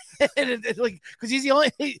 Because he's the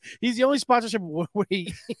only sponsorship where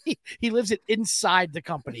he lives it inside the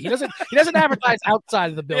company. He doesn't advertise outside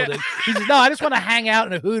of the building. He says, no, I just want to hang out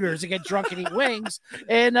in a Hooters and get drunk and eat wings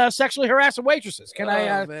and sexually harass the waitresses. Can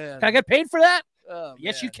I get paid for that?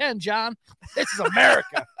 Yes, you can, John. This is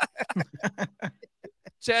America.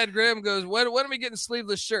 Chad Graham goes, when are we getting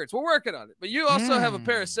sleeveless shirts? We're working on it. But you also have a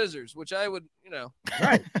pair of scissors, which I would,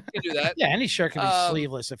 right. You can do that. Yeah, any shirt can be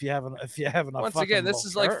sleeveless if you have enough. Once again, this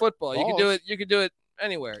is like football. You can do it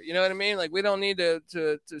anywhere. You know what I mean? Like, we don't need to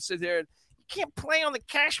sit there and you can't play on the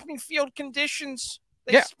Cashman Field conditions.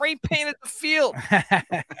 They spray painted the field.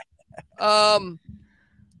 All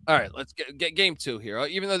right, let's get game 2 here.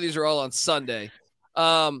 Even though these are all on Sunday.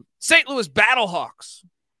 St. Louis Battlehawks.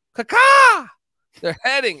 Caca! They're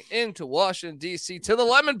heading into Washington, D.C. to the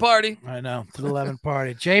Lemon Party. I know, to the Lemon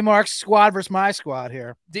Party. J. Mark's squad versus my squad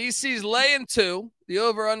here. D.C.'s laying 2. The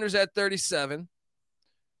over-under's at 37.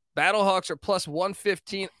 Battlehawks are plus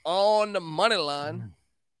 115 on the money line.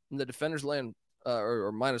 And the Defenders laying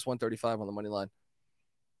or minus 135 on the money line.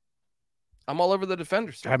 I'm all over the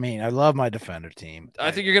Defenders. I mean, I love my Defender team.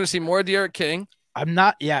 I think you're going to see more De'Aaron King. I'm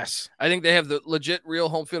not. Yes. I think they have the legit real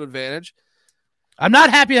home field advantage. I'm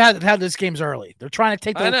not happy how this game's early. They're trying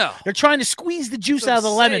to they're trying to squeeze the juice out of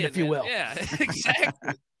the lemon, if you will. Yeah,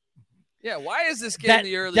 exactly. Yeah, why is this game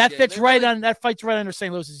the early that game? fits right on that fights right under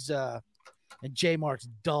St. Louis's and J Mark's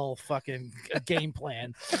dull fucking game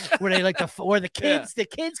plan where they where the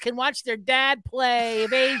kids can watch their dad play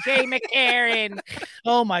with AJ McCarron.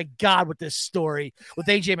 Oh my God, with this story with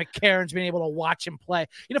AJ McCarron's being able to watch him play.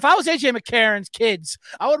 If I was AJ McCarron's kids,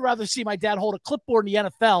 I would rather see my dad hold a clipboard in the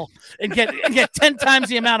NFL and get 10 times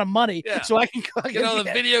the amount of money so I can get all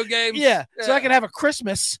the video games. Yeah, so I can have a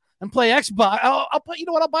Christmas and play Xbox. I'll put. You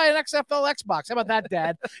know what? I'll buy an XFL Xbox. How about that,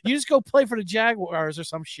 Dad? You just go play for the Jaguars or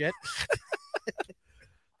some shit.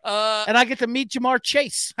 And I get to meet Jamar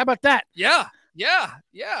Chase. How about that? Yeah.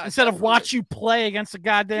 Instead of watch you play against the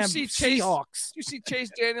goddamn Seahawks. You see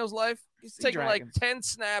Chase Daniels' life? He's taking like 10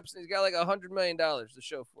 snaps and he's got like $100 million to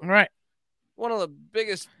show for it. Right. One of the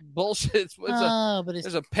biggest bullshits.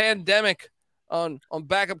 There's a pandemic on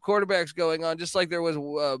backup quarterbacks going on, just like there was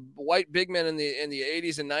white big men in the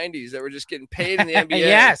 80s and 90s that were just getting paid in the NBA.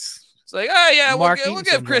 Yes. It's like, we'll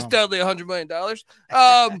give Chris Dudley $100 million.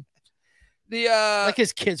 Like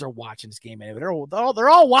his kids are watching this game anyway. They're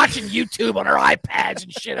all watching YouTube on their iPads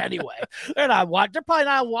and shit anyway. They're probably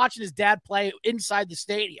not watching his dad play inside the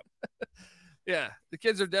stadium. Yeah, the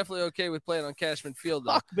kids are definitely okay with playing on Cashman Field,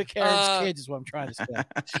 though. Fuck McCarron's kids is what I'm trying to say.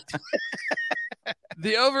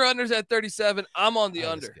 The over-under's at 37. I'm on the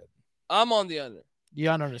under. I'm on the under. The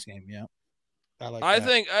under in this game, yeah. I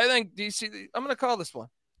think DC. I'm going to call this one.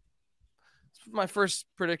 It's my first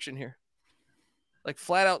prediction here. Like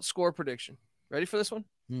flat-out score prediction. Ready for this one?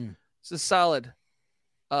 This is solid.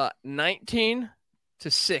 19-6.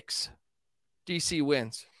 DC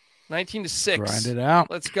wins. 19-6. Grind it out.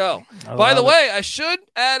 Let's go. By the way, I should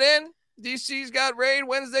add in DC's got rain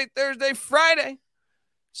Wednesday, Thursday, Friday.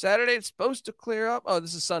 Saturday, it's supposed to clear up. Oh,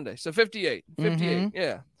 this is Sunday. So 58. 58,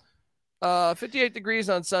 yeah. 58 degrees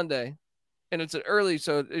on Sunday. And it's an early,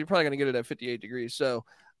 so you're probably going to get it at 58 degrees. So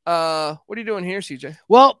what are you doing here, CJ?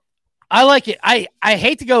 Well, I like it. I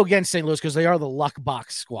hate to go against St. Louis because they are the luck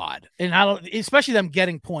box squad. And especially them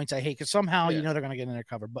getting points, I hate because somehow they're going to get in their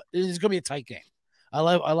cover. But it's going to be a tight game. I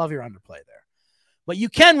love your underplay there. But you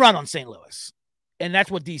can run on St. Louis. And that's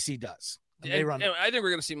what DC does. They run. I think we're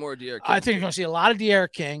going to see more De'Aaron King. I think you're going to see a lot of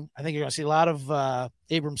De'Aaron King. I think you're going to see a lot of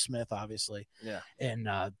Abram Smith, obviously. Yeah. And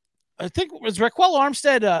I think it was Raquel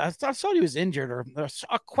Armstead. I thought he was injured or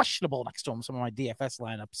questionable next to him. Some of my DFS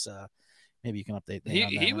lineups. Maybe you can update that.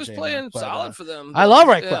 He was playing solid for them. I love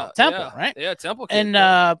Raquel. Temple, right? Yeah, Temple. And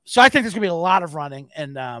so I think there's going to be a lot of running.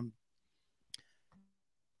 And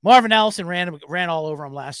Marvin Ellison ran all over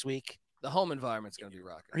him last week. The home environment's going to be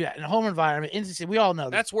rocking. Yeah, in a home environment. We all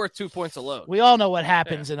know that's worth 2 points alone. We all know what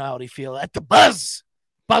happens in Audi Field at the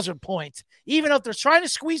buzzer point. Even if they're trying to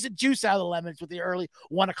squeeze the juice out of the lemons with the early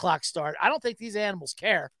 1 o'clock start, I don't think these animals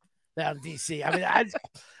care down in DC.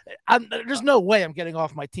 I mean, there's no way I'm getting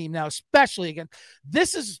off my team now, especially again.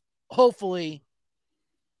 This is hopefully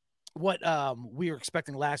what we were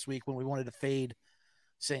expecting last week when we wanted to fade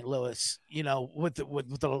St. Louis, with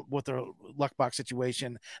their luck box situation.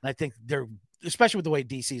 And I think they're, especially with the way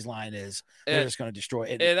DC's line is, they're just going to destroy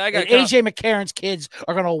it. And AJ McCarron's kids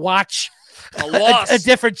are going to watch a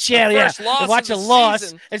different channel. Yeah, watch a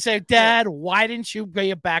loss and say, Dad, why didn't you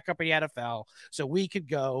be a backup in the NFL so we could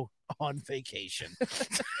go on vacation?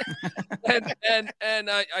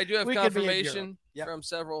 and I do have confirmation from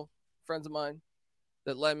several friends of mine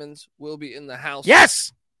that Lemons will be in the house.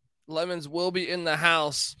 Yes. Lemons will be in the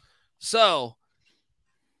house. So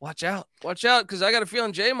watch out, because I got a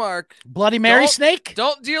feeling J-Mark. Bloody Mary snake?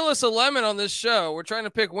 Don't deal us a lemon on this show. We're trying to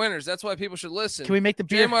pick winners. That's why people should listen. Can we make the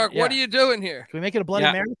beer? J-Mark, what are you doing here? Can we make it a Bloody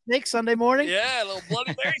Mary snake Sunday morning? Yeah, a little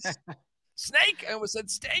Bloody Mary snake. I almost said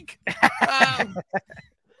steak.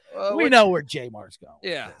 We know where J-Mark's going.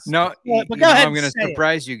 Yeah. No, but go ahead. I'm going to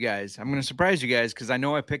surprise you guys. Because I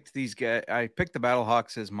know I picked these guys. I picked the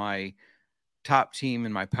Battlehawks as my top team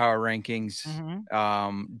in my power rankings.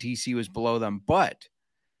 DC was below them, but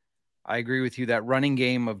I agree with you that running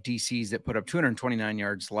game of DC's that put up 229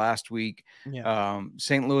 yards last week.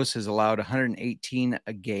 St. Louis has allowed 118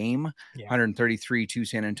 a game, 133 to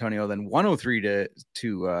San Antonio, then 103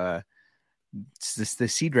 to the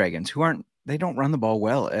Sea Dragons, who they don't run the ball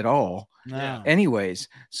well at all. No. Anyways,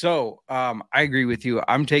 so I agree with you.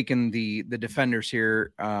 I'm taking the defenders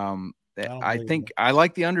here. I think I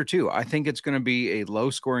like the under too. I think it's going to be a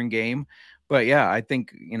low scoring game, but yeah, I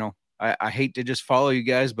think, I hate to just follow you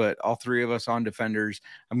guys, but all three of us on defenders.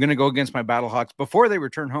 I'm going to go against my Battlehawks before they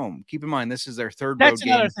return home. Keep in mind, this is their third road game. That's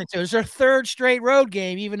another thing too. It's their third straight road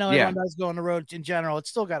game, even though everyone does go on the road in general. It's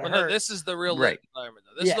still got to hurt. No, this is the real environment,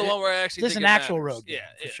 though. This is the one where I actually this is an actual road game,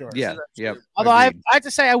 for sure. Yeah, yeah. Although I have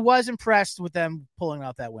to say, I was impressed with them pulling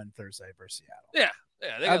out that win Thursday versus Seattle. Yeah.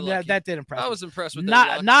 Yeah, they got lucky. That did impress. I was impressed with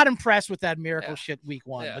that. Not impressed with that miracle shit week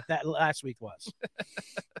 1, but that last week was.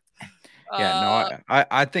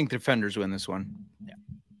 I think defenders win this one.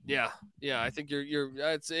 Yeah. I think you're.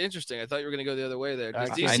 It's interesting. I thought you were going to go the other way there.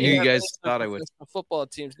 I knew you guys thought I would. Football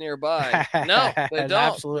teams nearby. No, they don't.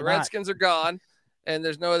 Absolutely the Redskins are gone, and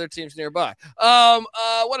there's no other teams nearby.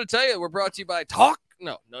 I want to tell you, we're brought to you by Talk.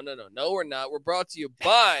 No, we're not. We're brought to you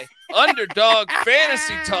by Underdog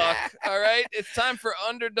Fantasy Talk. All right, it's time for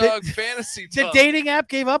Underdog Fantasy Talk. The dating app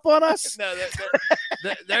gave up on us. No,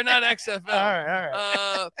 they're not XFL. All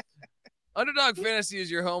right. Underdog Fantasy is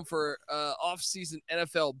your home for off-season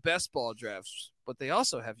NFL best ball drafts, but they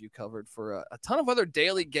also have you covered for a ton of other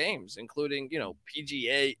daily games, including,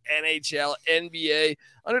 PGA, NHL, NBA.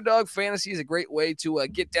 Underdog Fantasy is a great way to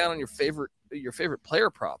get down on your favorite player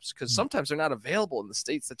props, because sometimes they're not available in the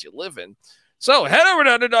states that you live in. So head over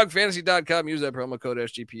to UnderdogFantasy.com. Use that promo code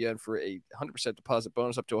SGPN for a 100% deposit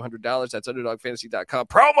bonus up to $100. That's UnderdogFantasy.com.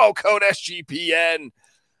 Promo code SGPN.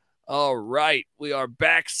 All right, we are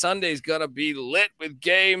back. Sunday's going to be lit with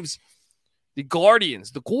games. The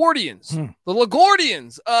Guardians, the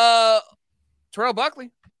LaGuardians. Terrell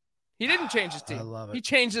Buckley, he didn't change his team. I love it. He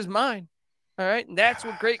changed his mind. All right, and that's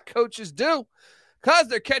what great coaches do. Because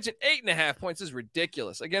they're catching 8.5 points. This is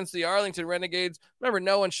ridiculous. Against the Arlington Renegades. Remember,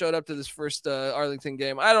 no one showed up to this first Arlington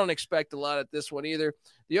game. I don't expect a lot at this one either.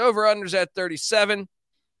 The over-under's at 37.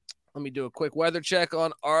 Let me do a quick weather check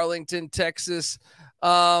on Arlington, Texas.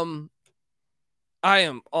 I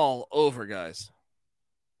am all over, guys.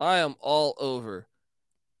 I am all over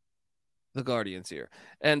the Guardians here.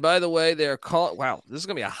 And by the way, they're calling. Wow, this is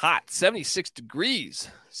going to be a hot 76 degrees.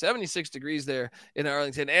 76 degrees there in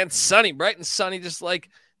Arlington, and sunny, bright and sunny, just like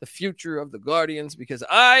the future of the Guardians, because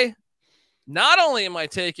not only am I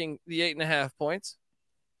taking the 8.5 points,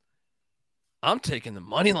 I'm taking the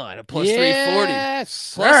money line at plus 340.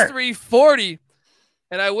 Plus 340.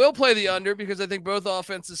 And I will play the under because I think both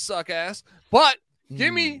offenses suck ass. But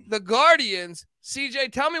give me the Guardians.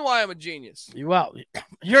 CJ, tell me why I'm a genius. Well,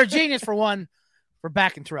 you're a genius for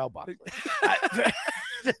backing Terrell Buckley.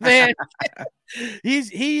 Man,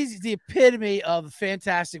 he's the epitome of a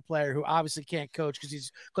fantastic player who obviously can't coach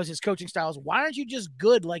because his coaching style is, why aren't you just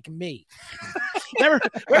good like me? Remember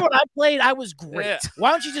when I played, I was great. Yeah.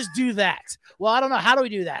 Why don't you just do that? Well, I don't know. How do we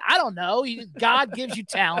do that? I don't know. God gives you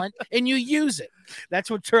talent and you use it.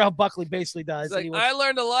 That's what Terrell Buckley basically does. Like, I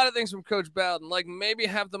learned a lot of things from Coach Bowden, like maybe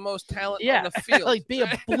have the most talent on the field. Like be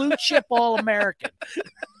a blue chip All-American.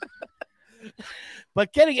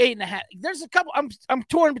 But getting 8.5, there's a couple. I'm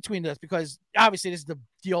torn between this because obviously this is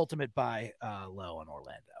the ultimate buy low on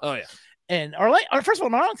Orlando. Oh yeah, and first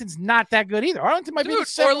of all, Arlington's not that good either. Arlington might be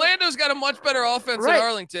Orlando's got a much better offense than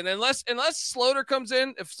Arlington, unless Slaughter comes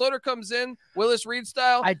in. If Slaughter comes in, Willis Reed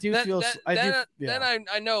style, I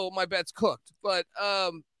know my bet's cooked. But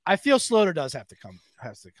I feel Slaughter has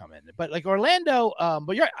to come in. But like Orlando,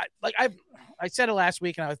 but I said it last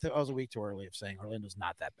week, and I was a week too early of saying Orlando's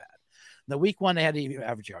not that bad. The week 1, they had the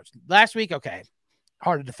average yards. Last week, okay,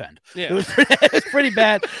 hard to defend. Yeah. It was pretty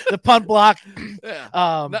bad. The punt block.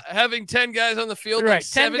 Yeah. Having 10 guys on the field, right? Like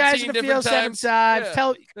 10 guys on the field, 7 sides.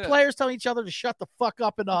 Players telling each other to shut the fuck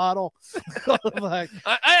up in the huddle. I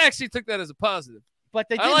actually took that as a positive. But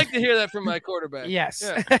I like to hear that from my quarterback. Yes.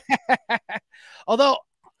 Yeah. Although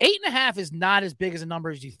 8.5 is not as big as a number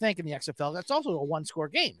as you think in the XFL. That's also a 1-score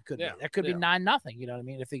game. It could be. That could be 9-0. You know what I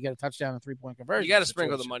mean? If they get a touchdown and 3-point conversion. You got to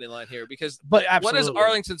sprinkle the money line here because what has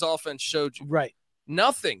Arlington's offense showed you? Right.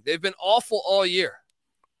 Nothing. They've been awful all year.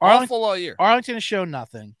 Awful all year. Arlington has shown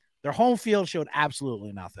nothing. Their home field showed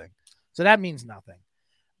absolutely nothing. So that means nothing.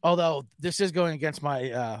 Although this is going against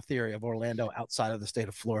my theory of Orlando outside of the state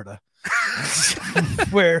of Florida,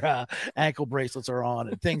 where ankle bracelets are on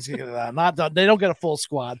and things not done. They don't get a full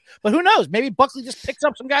squad, but who knows? Maybe Buckley just picks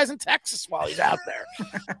up some guys in Texas while he's out there.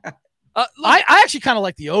 I actually kind of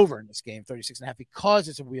like the over in this game, 36.5, because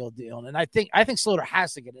it's a real deal, and I think Slaughter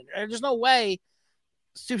has to get in. There's no way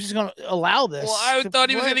Stoops is going to allow this. Well, I thought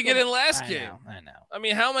he was going to get in last game. I know. I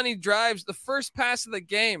mean, how many drives? The first pass of the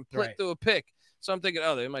game flipped to a pick. So I'm thinking,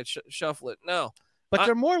 they might shuffle it. No. But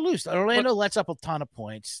they're more loose. Orlando lets up a ton of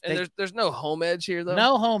points. And there's no home edge here, though?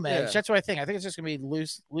 No home edge. Yeah. That's what I think. I think it's just going to be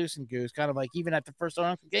loose and goose, kind of like even at the first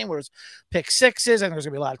game where it was pick sixes and there's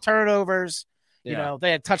going to be a lot of turnovers. Yeah. You know,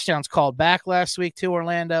 they had touchdowns called back last week to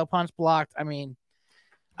Orlando, punts blocked. I mean,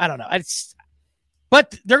 I don't know.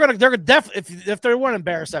 But they're gonna definitely if they weren't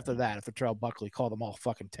embarrassed after that, if the Terrell Buckley called them all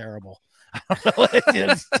fucking terrible. I don't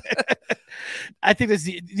know. I think that's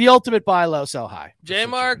the ultimate buy low, sell high.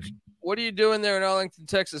 J-Mark, what are you doing there in Arlington,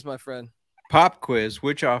 Texas, my friend? Pop quiz: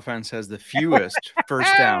 which offense has the fewest first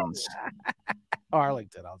downs?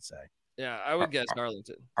 Arlington, I'll say. Yeah, I would guess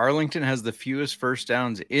Arlington. Arlington has the fewest first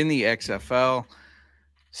downs in the XFL.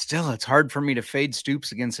 Still, it's hard for me to fade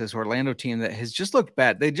Stoops against this Orlando team that has just looked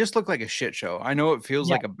bad. They just look like a shit show. I know it feels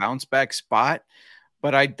like a bounce back spot,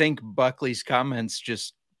 but I think Buckley's comments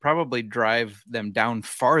just probably drive them down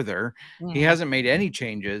farther. He hasn't made any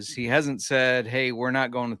changes. He hasn't said, hey, we're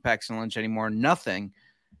not going with Paxton Lynch anymore. Nothing.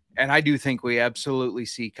 And I do think we absolutely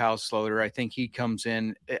see Kyle Sloter. I think he comes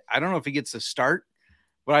in. I don't know if he gets the start,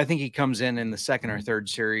 but I think he comes in the second or third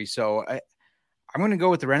series. So I'm going to go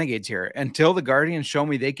with the Renegades here until the Guardians show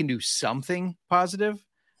me they can do something positive.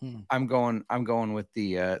 I'm going with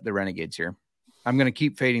the Renegades here. I'm going to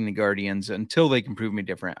keep fading the Guardians until they can prove me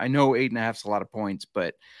different. I know 8.5 is a lot of points,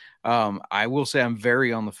 but I will say I'm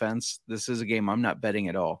very on the fence. This is a game I'm not betting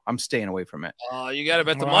at all. I'm staying away from it. Oh, you got to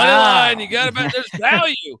bet the money line. You got to bet. There's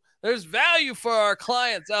value. There's value for our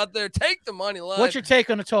clients out there. Take the money line. What's your take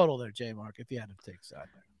on the total there, J Mark, if you had to take side?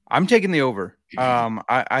 I'm taking the over.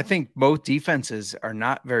 I think both defenses are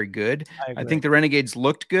not very good. I think the Renegades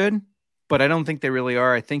looked good, but I don't think they really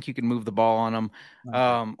are. I think you can move the ball on them.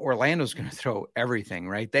 Orlando's going to throw everything,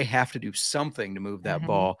 right? They have to do something to move that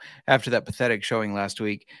ball after that pathetic showing last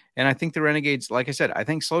week. And I think the Renegades, like I said, I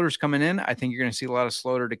think Sloter's coming in. I think you're going to see a lot of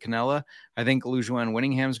Sloter to Canella. I think Lujuan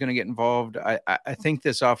Winningham's going to get involved. I think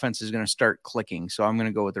this offense is going to start clicking. So I'm going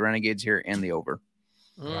to go with the Renegades here and the over.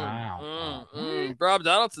 Rob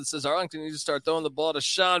Donaldson says Arlington needs to start throwing the ball to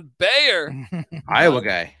Sean Bayer. Iowa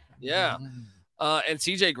guy. Yeah. And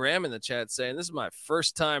CJ Graham in the chat saying, this is my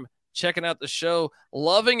first time checking out the show.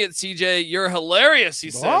 Loving it, CJ. You're hilarious,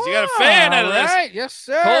 he says. You got a fan out of this. Right. Yes,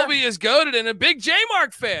 sir. Colby is goated and a big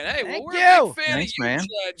J-Mark fan. Hey, Thank we're you. a big fan Thanks, of you, man.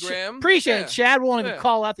 Chad Graham. Appreciate it, Chad. Won't even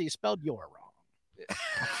call out that you spelled your wrong.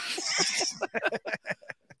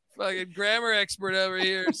 Fucking grammar expert over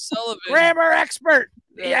here, Sullivan. Grammar expert.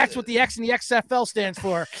 Yeah, that's what the X in the XFL stands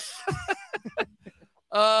for.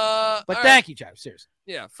 But thank you, Chad. Seriously.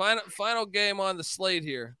 Yeah, final game on the slate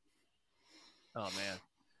here. Oh, man.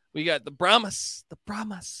 We got the Brahmas. The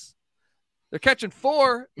Brahmas. They're catching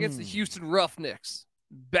 4 against the Houston Roughnecks.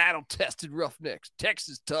 Battle-tested Roughnecks.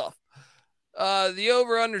 Texas tough. The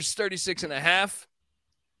over-under is 36.5.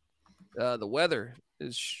 The weather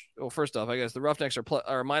is, first off, I guess the Roughnecks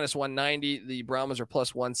are minus 190. The Brahmas are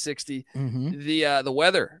plus 160. The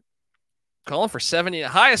weather, calling for 70, a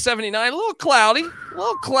high of 79. A little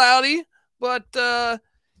cloudy, but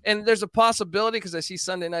and there's a possibility because I see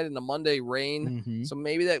Sunday night and the Monday rain, so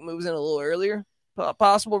maybe that moves in a little earlier.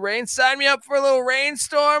 Possible rain. Sign me up for a little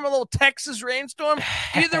rainstorm, a little Texas rainstorm.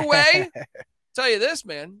 Either way, tell you this,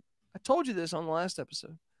 man. I told you this on the last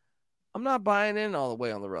episode. I'm not buying in all the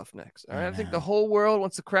way on the Roughnecks. All right, I think the whole world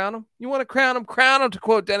wants to crown them. You want to crown them? Crown them, to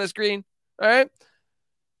quote Dennis Green. All right.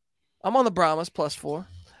 I'm on the Brahmas plus 4.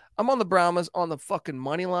 I'm on the Brahmas on the fucking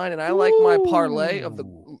money line, and I like my parlay of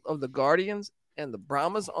the Guardians and the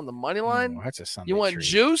Brahmas on the money line. That's a Sunday You want treat.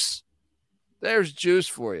 juice? There's juice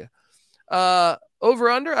for you. Over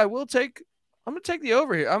under, I'm going to take the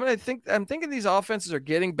over here. I'm thinking these offenses are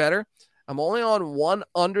getting better. I'm only on 1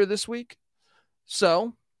 under this week.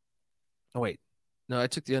 So, wait. No, I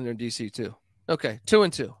took the under in DC too. Okay,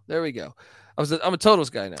 2-2. There we go. I'm a totals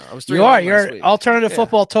guy now. I was 3. You're alternative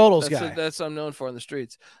football totals guy. That's what I'm known for in the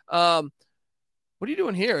streets. What are you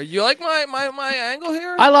doing here? You like my angle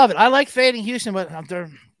here? I love it. I like fading Houston, but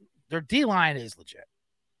their D line is legit.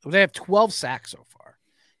 They have 12 sacks so far,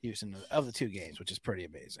 Houston, of the 2 games, which is pretty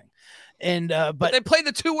amazing. And but they played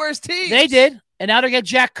the 2 worst teams. They did, and now they get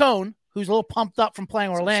Jack Cohn, who's a little pumped up from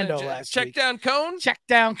playing Orlando last week. Check down Cohn.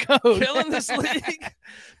 Killing this league.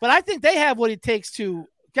 But I think they have what it takes to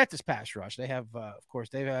get this pass rush. They have, of course,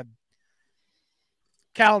 they've had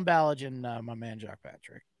Callum Ballage and my man Jack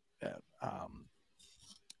Patrick.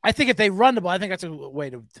 I think if they run the ball, I think that's a way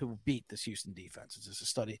to beat this Houston defense. It's just a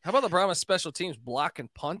study. How about the Brahmas special teams blocking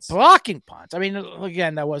punts? Blocking punts. I mean,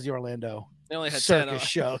 again, that was the Orlando they only had circus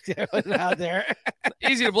show out there.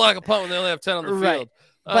 Easy to block a punt when they only have 10 on the field.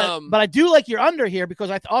 But I do like your under here because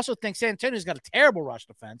I also think San Antonio's got a terrible rush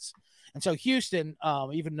defense. And so Houston,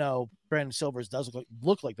 even though Brandon Silvers does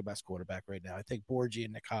look like the best quarterback right now, I think Borgie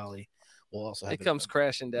and Nick Holly will also have comes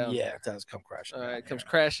crashing down. Yeah, it does come crashing down. All right, it comes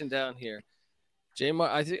crashing down here.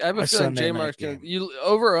 J-Mark, I have a feeling J-Mark's going to –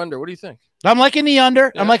 over or under? What do you think? I'm liking the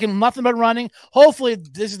under. Yeah. I'm liking nothing but running. Hopefully,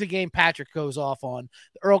 this is the game Patrick goes off on.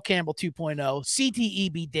 Earl Campbell 2.0.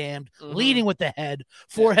 CTE be damned. Leading with the head.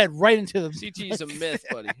 Forehead right into the – CTE is a myth,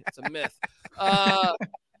 buddy. It's a myth.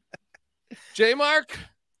 J-Mark,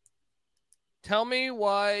 tell me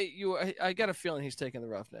why you – I got a feeling he's taking the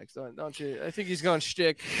Roughnecks, don't you? I think he's going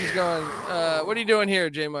shtick. He's going what are you doing here,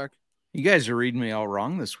 J-Mark? You guys are reading me all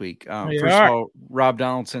wrong this week. You First are. of all, Rob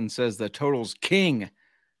Donaldson says the total's king.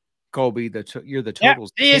 Colby, you're the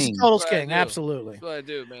totals he king. is the totals That's what I king. do. Absolutely. That's what I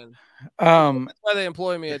do, man. Um, That's why they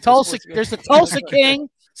employ me at Tulsa. the There's the Tulsa king.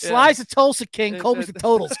 Sly's the Tulsa king. Yeah. Colby's the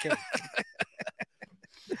totals king.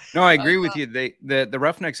 No, I agree with you. The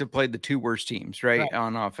Roughnecks have played the two worst teams, right,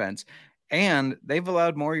 on offense, and they've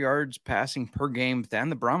allowed more yards passing per game than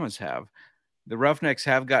the Brahmas have. The Roughnecks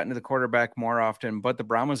have gotten to the quarterback more often, but the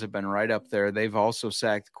Brahmas have been right up there. They've also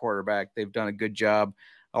sacked the quarterback. They've done a good job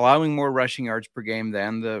allowing more rushing yards per game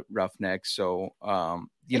than the Roughnecks. So,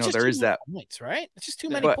 there is that points, right? It's just too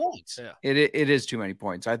many points. Yeah. It is too many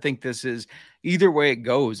points. I think this is either way it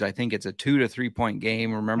goes. I think it's a 2 to 3 point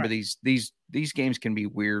game. Remember, these games can be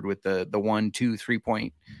weird with the 1, 2, 3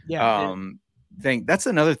 point thing. That's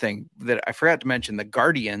another thing that I forgot to mention. The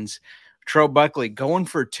Guardians, Terrell Buckley going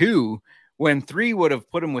for 2 when 3 would have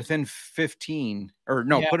put him within 15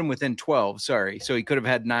 put him within 12. Sorry. So he could have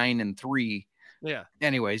had 9 and 3. Yeah.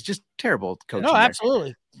 Anyways, just terrible coaching. No,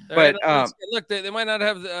 absolutely. But look, they might not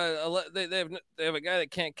have they have a guy that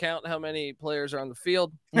can't count how many players are on the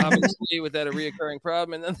field, obviously, with that a reoccurring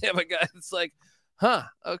problem, and then they have a guy that's like,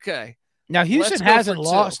 okay. Now Houston hasn't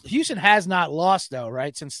lost. Houston has not lost though,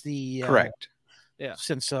 right? Since the correct. Yeah.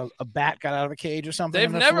 Since a bat got out of a cage or something.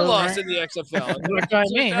 They've never lost in the XFL. That's what I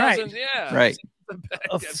mean, right? Yeah. Right.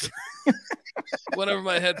 Went over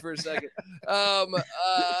my head for a second.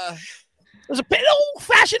 There's a bit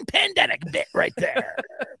old-fashioned pandemic bit right there.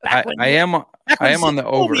 I am on the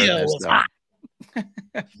over in this,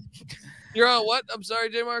 though. You're on what? I'm sorry,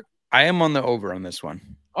 J Mark. I am on the over on this one.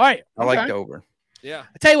 All right. I like the over. Yeah.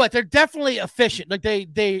 I tell you what, they're definitely efficient. Like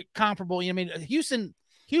they comparable. You know what I mean?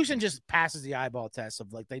 Houston just passes the eyeball test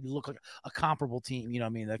of like they look like a comparable team. You know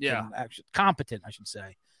what I mean? That can actually competent, I should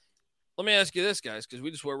say. Let me ask you this, guys, because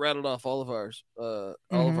we just rattled off all of ours, all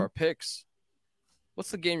of our picks. What's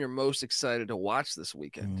the game you're most excited to watch this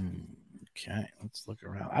weekend? Okay, let's look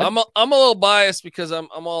around. I'm a little biased because I'm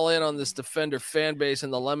all in on this Defender fan base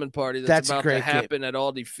and the Lemon Party that's about to happen at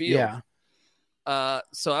Aldi Field. Yeah.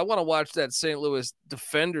 So I want to watch that St. Louis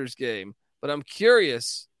Defenders game, but I'm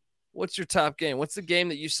curious, what's your top game? What's the game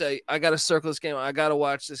that you say, I got to circle this game, I got to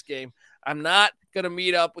watch this game? I'm not going to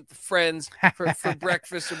meet up with the friends for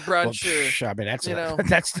breakfast or brunch. I mean,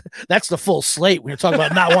 that's the full slate when you're talking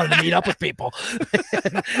about not wanting to meet up with people.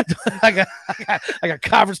 I got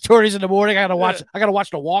conference tours in the morning. I got to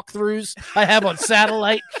watch the walkthroughs I have on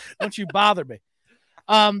satellite. Don't you bother me.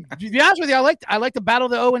 To be honest with you, I like the battle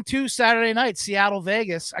of the 0-2 Saturday night, Seattle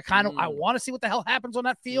Vegas. I want to see what the hell happens on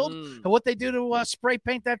that field and what they do to spray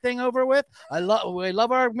paint that thing over with. We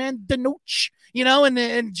love our man Danucci,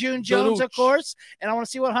 and June Jones, of course. And I want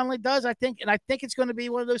to see what Hundley does. I think it's going to be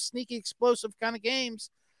one of those sneaky, explosive kind of games.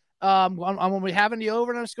 I'm going to be having the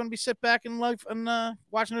over, and I'm just going to be sit back and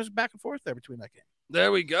watching those back and forth there between that game.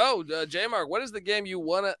 There we go, J Mark. What is the game you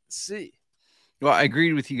want to see? Well, I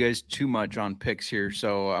agreed with you guys too much on picks here,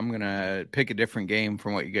 so I'm going to pick a different game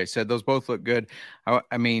from what you guys said. Those both look good.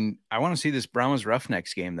 I mean, I want to see this Brahmas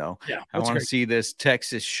Roughnecks game, though. Yeah, I want to see this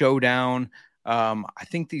Texas showdown. I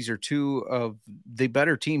think these are two of the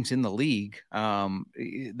better teams in the league,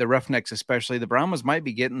 the Roughnecks especially. The Brahmas might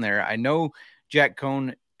be getting there. I know Jack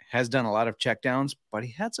Cohn has done a lot of checkdowns, but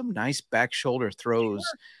he had some nice back shoulder throws,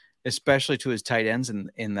 especially to his tight ends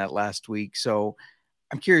in that last week. So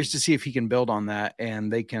I'm curious to see if he can build on that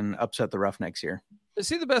and they can upset the Roughnecks here. Is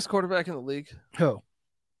he the best quarterback in the league? Who?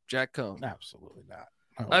 Jack Cohn. Absolutely not.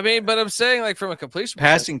 I mean, but I'm saying like from a completion.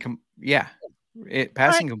 Passing completion.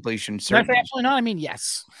 Certainly. Absolutely not. I mean,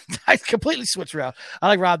 yes. I completely switched around. I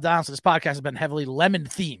like Rob Donaldson. This podcast has been heavily lemon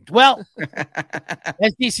themed. Well,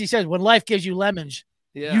 as DC says, when life gives you lemons,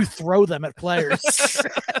 you throw them at players.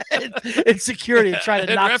 Insecurity and try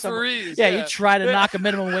to knock referees. You try to knock a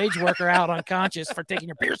minimum wage worker out unconscious for taking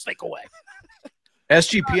your beer steak away.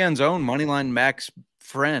 SGPN's own Moneyline Mac's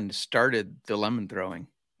friend started the lemon throwing.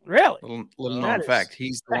 Really? Little known fact.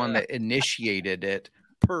 He's the one that initiated it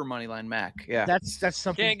per Moneyline Mac. Yeah. That's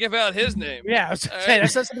something. Can't give out his name. Yeah, I was saying,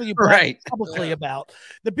 that's not something you brag publicly about.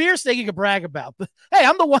 The beer steak you can brag about. But, hey,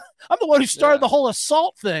 I'm the one who started the whole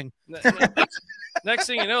assault thing. Next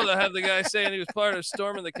thing you know, they'll have the guy saying he was part of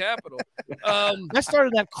storming the Capitol. That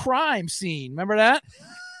started that crime scene. Remember that?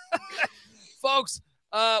 Folks,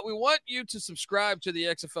 we want you to subscribe to the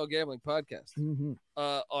XFL Gambling Podcast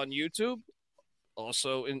on YouTube.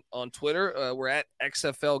 Also on Twitter. We're at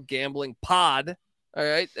XFL Gambling Pod. All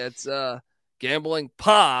right. That's Gambling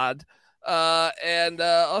Pod. And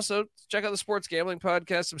also check out the Sports Gambling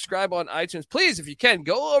Podcast. Subscribe on iTunes. Please, if you can,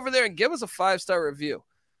 go over there and give us a 5-star review.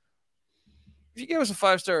 If you give us a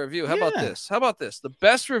 5-star review, how about this? The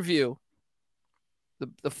best review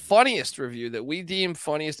the funniest review that we deem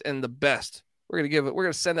funniest and the best. We're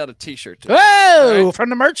gonna send out a T-shirt. Whoa! Right? From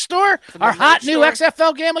the merch store, our hot new store.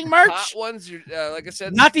 XFL gambling merch. Hot ones, like I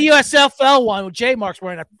said, not the USFL one with J Mark's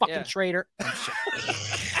wearing a fucking traitor.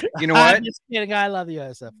 You know what? I'm just kidding. I love the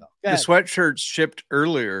USFL. The sweatshirts shipped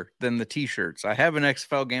earlier than the T-shirts. I have an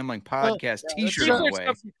XFL gambling podcast T-shirt on the way.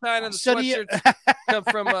 The sweatshirts come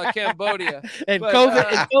from Cambodia, and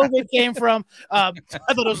COVID came from. I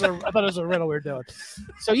thought it was a riddle we were doing.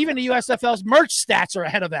 So even the USFL's merch stats are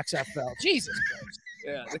ahead of XFL. Jesus Christ.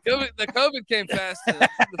 Yeah, the COVID came the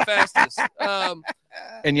fastest.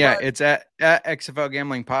 And yeah, it's at XFL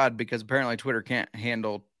Gambling Pod because apparently Twitter can't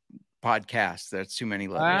handle podcasts. That's too many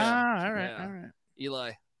letters. All right.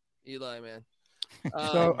 Eli, man.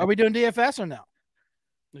 So are we doing DFS or no?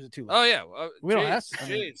 Is it too late? Oh yeah, we don't ask.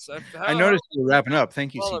 I noticed you were wrapping up.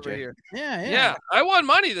 Thank you, CJ. Yeah. I won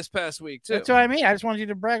money this past week too. That's what I mean. I just wanted you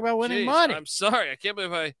to brag about winning money. I'm sorry, I can't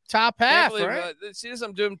believe I top half. Right? See this?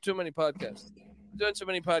 I'm doing too many podcasts.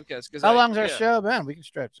 How long's our show been? We can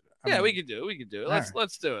stretch it. We can do it.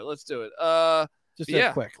 Let's do it.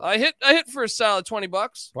 Just quick. I hit for a solid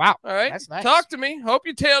 $20. Wow. All right. That's nice. Talk to me. Hope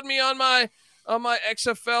you tailed me on my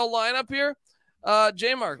XFL lineup here.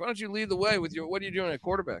 J Mark, why don't you lead the way with what are you doing at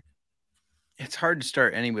quarterback? It's hard to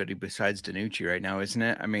start anybody besides DiNucci right now, isn't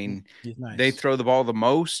it? I mean, nice. They throw the ball the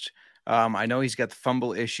most. I know he's got the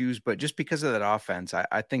fumble issues, but just because of that offense,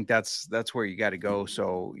 I think that's where you got to go.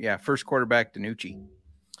 So yeah, first quarterback DiNucci.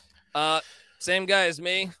 Same guy as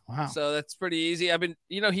me. Wow. So that's pretty easy.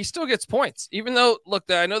 He still gets points, even though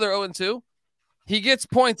I know they're 0-2. He gets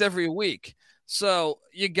points every week. So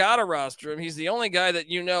you got to roster him. He's the only guy that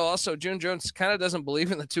Also, June Jones kind of doesn't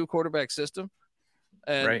believe in the 2 quarterback system.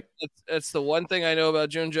 And right. It's the one thing I know about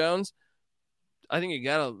June Jones. I think you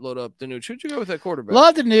got to load up DiNucci. Who'd you go with that quarterback?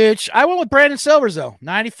 Love DiNucci. I went with Brandon Silvers, though.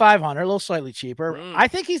 9,500, a little slightly cheaper. I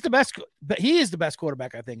think he's the best. But he is the best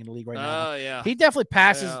quarterback, I think, in the league right now. Oh, yeah. He definitely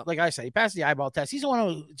passes, like I said, he passes the eyeball test. He's the one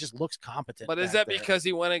who just looks competent. But is that because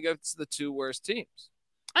he went against the 2 worst teams?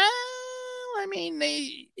 I mean,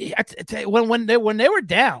 when they were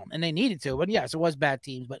down and they needed to, but yes, it was bad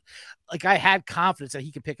teams. But like I had confidence that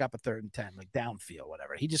he could pick up a 3rd and 10, like downfield,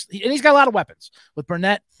 whatever. And he's got a lot of weapons with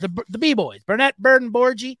Burnett, the B boys, Burnett, Bird, and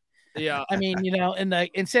Borgie. Yeah, I mean,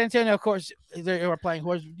 in San Antonio, of course, they were playing who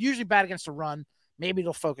was usually bad against the run. Maybe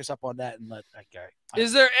they'll focus up on that and let that guy.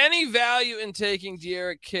 Is there any value in taking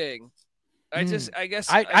De'Aaron King? I guess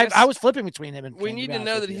I was flipping between him and we King, need to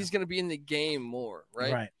know that he's going to be in the game more,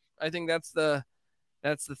 right? Right. I think that's the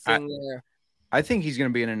thing there. I think he's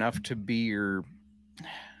going to be in enough to be your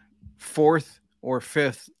 4th or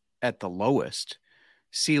 5th at the lowest.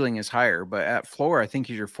 Ceiling is higher, but at floor, I think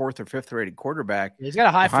he's your 4th or 5th rated quarterback. He's got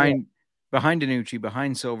a high behind DiNucci,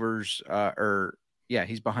 behind Silvers,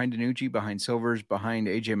 he's behind DiNucci, behind Silvers, behind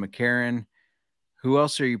AJ McCarron. Who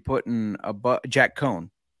else are you putting above? Jack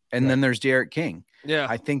Cohn, and then there's De'Aaron King. Yeah,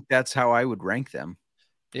 I think that's how I would rank them.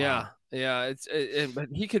 Yeah. Yeah, but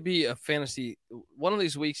he could be a fantasy. One of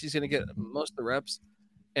these weeks, he's going to get most of the reps,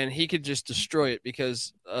 and he could just destroy it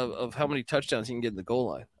because of how many touchdowns he can get in the goal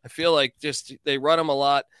line. I feel like just they run him a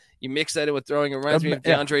lot. You mix that in with throwing. It reminds me of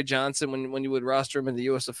DeAndre Johnson when you would roster him in the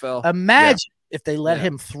USFL. Imagine if they let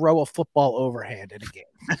him throw a football overhand in a game.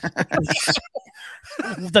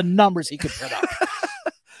 The numbers he could put up.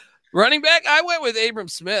 Running back, I went with Abram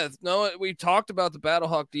Smith. No, we talked about the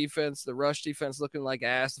Battlehawk defense, the rush defense looking like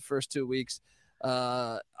ass the first 2 weeks.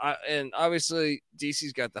 And obviously,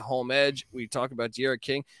 DC's got the home edge. We talked about De'Aaron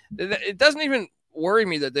King. It doesn't even worry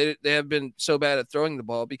me that they have been so bad at throwing the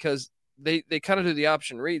ball because they kind of do the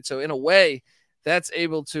option read. So in a way, that's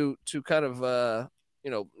able to kind of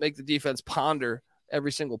make the defense ponder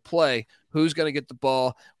every single play. Who's going to get the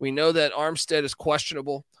ball? We know that Armstead is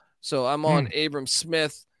questionable. So I'm on Abram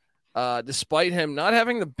Smith. Despite him not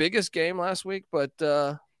having the biggest game last week, but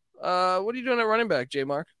what are you doing at running back, J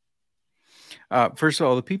Mark? First of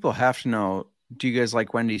all, the people have to know, do you guys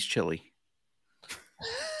like Wendy's chili?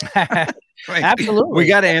 Absolutely. We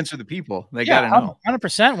got to answer the people. They got to know.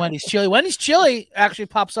 100% Wendy's chili. Wendy's chili actually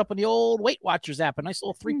pops up on the old Weight Watchers app. A nice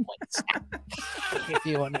little 3-point if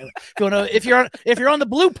you're on the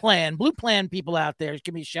blue plan people out there,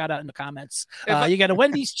 give me a shout out in the comments. You got a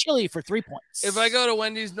Wendy's chili for 3 points. If I go to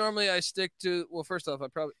Wendy's, normally I stick to, well, first off, I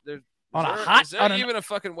probably Is there even a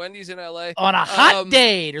fucking Wendy's in LA? On a hot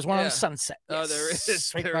day, there's one on Sunset. Oh, there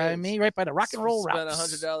is. Right by me, right by the rock and roll route.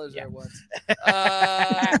 Spent $100 there once.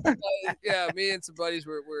 Me and some buddies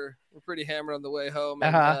were pretty hammered on the way home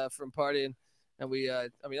from partying, and we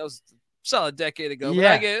that was a solid decade ago.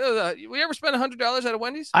 Yeah. But we ever spent $100 at a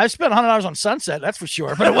Wendy's? I spent $100 on Sunset, that's for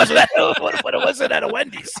sure, but it wasn't at a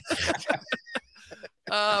Wendy's.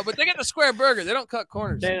 But they get the square burger. They don't cut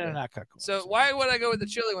corners. They do not cut corners. So why would I go with the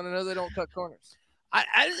chili when I know they don't cut corners?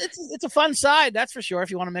 It's a fun side, that's for sure.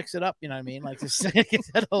 If you want to mix it up, you know what I mean. Like I'd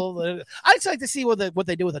just like to see what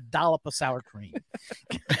they do with a dollop of sour cream.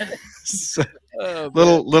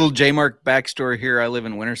 Little J-Mark backstory here. I live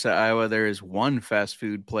in Winterset, Iowa. There is one fast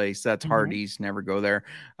food place that's Hardee's. Never go there.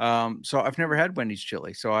 So I've never had Wendy's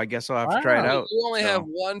chili. So I guess I'll have to try it out. You only have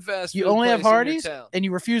one fast food. You only have place in your Hardee's, town. and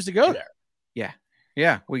you refuse to go there.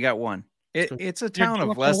 Yeah, we got one. It's a town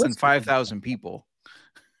of less than 5,000 people.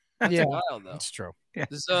 That's wild, though. That's true. Yeah.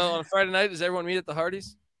 So on Friday night, does everyone meet at the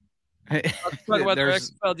Hardee's? Talk about their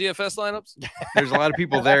XFL DFS lineups. There's a lot of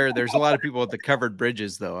people there. There's a lot of people at the covered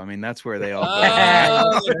bridges, though. I mean, that's where they all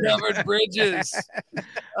go. The covered bridges.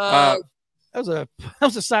 That was a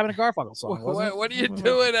Simon and Garfunkel song. What are you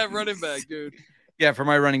doing at running back, dude? Yeah, for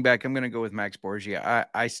my running back, I'm going to go with Max Borgia.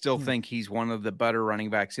 I still think he's one of the better running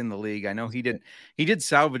backs in the league. I know he did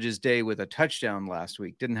salvage his day with a touchdown last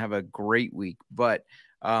week. Didn't have a great week, but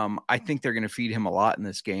I think they're going to feed him a lot in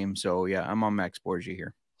this game. So yeah, I'm on Max Borgia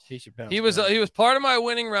here. He was part of my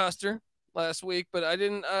winning roster last week, but I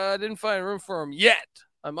didn't find room for him yet.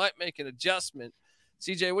 I might make an adjustment.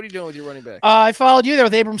 CJ, what are you doing with your running back? I followed you there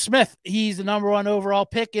with Abram Smith. He's the number 1 overall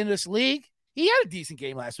pick in this league. He had a decent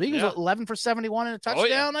game last week. He was 11 for 71 and a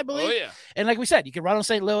touchdown, I believe. Oh, yeah. And like we said, you can run on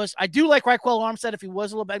St. Louis. I do like Raquel Armstead if he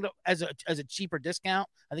was a little banged up as a cheaper discount.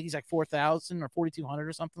 I think he's like 4,000 or 4,200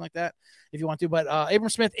 or something like that if you want to. But Abram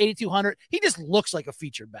Smith, 8,200. He just looks like a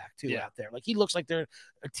featured back, too, out there. Like, he looks like they're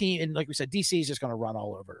a team. And like we said, DC is just going to run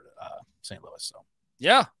all over St. Louis. So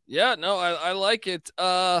Yeah. No, I like it.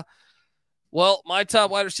 Well, my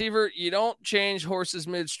top wide receiver, you don't change horses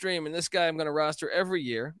midstream. And this guy I'm going to roster every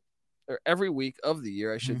year. Or every week of the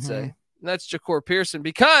year, I should say. And that's Ja'Cour Pearson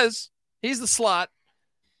because he's the slot.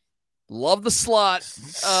 Love the slot.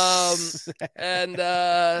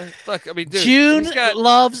 Look, I mean, dude, June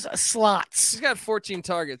loves slots. He's got 14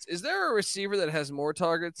 targets. Is there a receiver that has more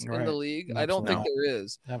targets in the league? Absolutely. I don't think there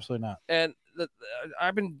is. Absolutely not. And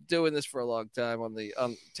I've been doing this for a long time on the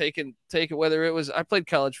taking whether it was I played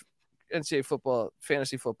college NCAA football,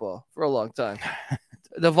 fantasy football for a long time.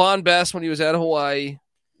 Devon Best when he was at Hawaii.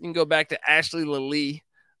 You can go back to Ashley Lilly.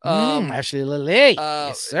 Ashley Lilly.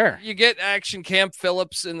 Yes, sir. You get Action Camp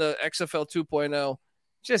Phillips in the XFL 2.0.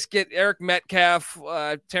 Just get Eric Metcalf,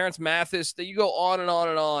 Terrence Mathis. That you go on and on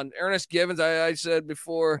and on. Ernest Givens, I said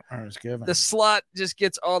before. Ernest Givens. The slot just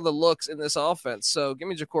gets all the looks in this offense. So give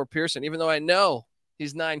me Ja'Cour Pearson, even though I know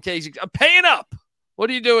he's 9K. I'm paying up. What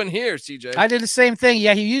are you doing here, CJ? I did the same thing.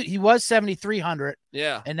 Yeah, he was 7,300.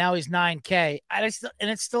 Yeah. And now he's 9K. And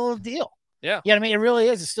it's still a deal. Yeah. Yeah, I mean, it really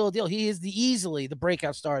is. It's still a deal. He is easily the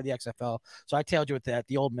breakout star of the XFL. So I tailed you with that,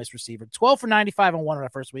 the Ole Miss receiver. 12 for 95 and 1 in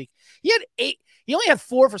that first week. He only had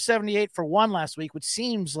 4 for 78 for 1 last week, which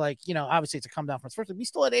seems like, obviously it's a come down from his first week. He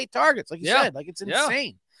still had 8 targets, like you said. Like, it's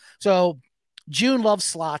insane. So June loves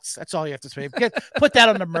slots. That's all you have to say. Put that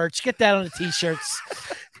on the merch. Get that on the T-shirts.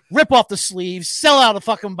 Rip off the sleeves. Sell out the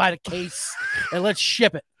fucking by the case. And let's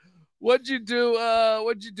ship it. What'd you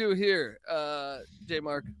do here,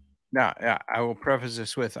 J-Mark? No, yeah, I will preface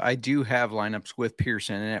this with I do have lineups with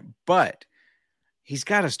Pearson in it, but he's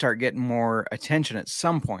got to start getting more attention at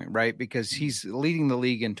some point, right? Because he's leading the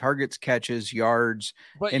league in targets, catches, yards.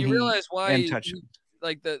 But you realize why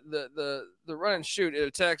like the run and shoot, it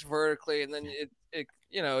attacks vertically, and then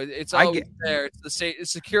it's always there. It's the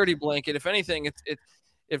security blanket. If anything,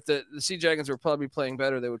 if the Sea Dragons were probably playing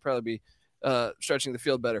better, they would probably be stretching the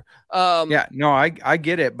field better. I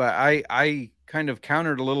get it, but I kind of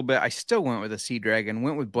countered a little bit. I still went with a Sea Dragon,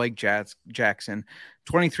 went with Blake Jackson,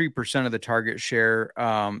 23% of the target share.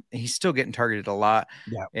 He's still getting targeted a lot,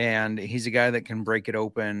 and he's a guy that can break it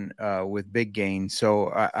open with big gains. So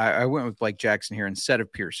I went with Blake Jackson here instead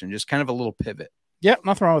of Pearson, just kind of a little pivot. Yep,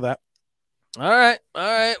 nothing wrong with that. All right.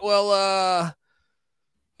 Well,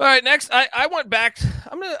 all right, next, I went back.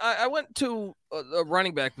 I went to a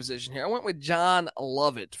running back position here. I went with John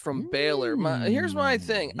Lovett from Baylor. Here's my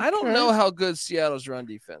thing. I don't know how good Seattle's run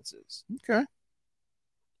defense is. Okay.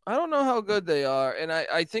 I don't know how good they are. And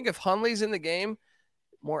I think if Hundley's in the game,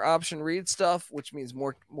 more option read stuff, which means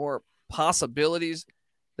more possibilities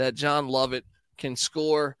that John Lovett can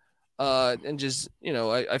score. And just,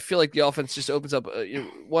 I feel like the offense just opens up.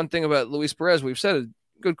 One thing about Luis Perez, we've said a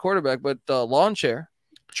good quarterback, but lawn chair.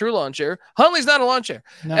 True lawn chair. Hundley's not a lawn chair.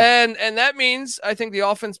 No. And that means I think the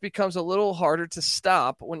offense becomes a little harder to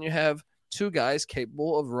stop when you have 2 guys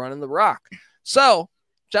capable of running the rock. So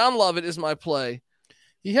John Lovett is my play.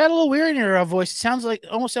 You had a little weird in your voice. It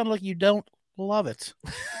almost sounded like you don't love it.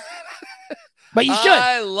 But you should.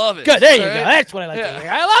 I love it. Good. There you go. That's what I like to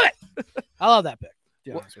hear. I love it. I love that pick.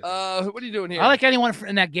 What are you doing here? I like anyone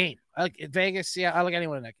in that game. I like Vegas. Yeah, I like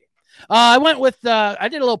anyone in that game. I went with I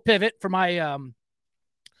did a little pivot for my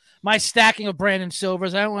my stacking of Brandon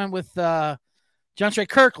Silvers. I went with Jontre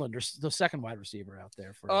Kirkland, or the second wide receiver out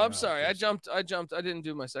there. I'm sorry. I jumped. I didn't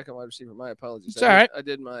do my second wide receiver. My apologies. It's all right. I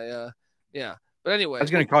did my yeah. But anyway, I was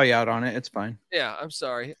going to call you out on it. It's fine. Yeah, I'm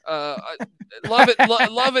sorry. Love it.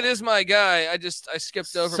 Love it is my guy. I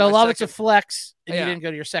skipped over. So my love second. it's a flex, and you didn't go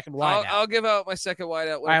to your second wide. I'll give out my second wide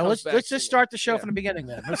out. All right, let's just start the show from the beginning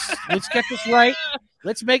then. Let's get this right.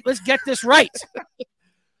 Let's get this right.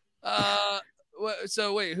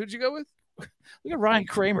 So wait, who'd you go with? Look at Ryan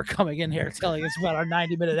Kramer coming in here telling us about our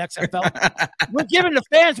 90-minute XFL. We're giving the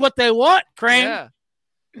fans what they want, Kramer. Yeah.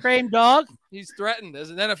 Kramer dog. He's threatened as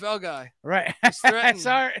an NFL guy. Right. He's threatened.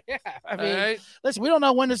 Sorry. Yeah. I mean, right. Listen, we don't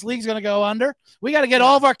know when this league's going to go under. We got to get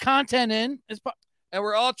all of our content in. And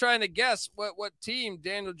we're all trying to guess what team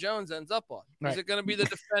Daniel Jones ends up on. Right. Is it going to be the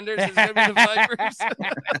Defenders? Is it going to be the Vipers?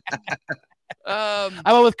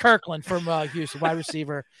 I went with Kirkland from Houston, wide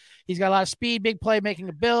receiver. He's got a lot of speed, big playmaking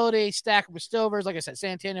ability, stack with Silvers. Like I said,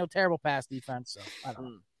 Santano, terrible pass defense. So I don't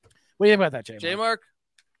know. What do you think about that, J-Mark? J-Mark?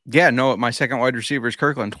 Yeah, no, my second wide receiver is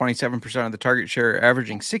Kirkland, 27% of the target share,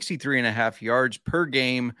 averaging 63.5 yards per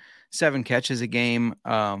game, 7 catches a game.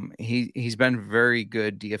 He's been very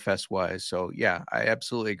good DFS wise. So yeah, I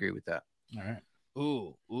absolutely agree with that. All right.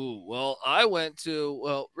 Ooh. Well, I went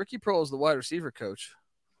to Ricky Proehl is the wide receiver coach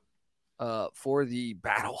for the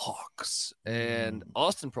Battlehawks, and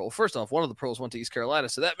Austin Proehl. First off, one of the Proehls went to East Carolina,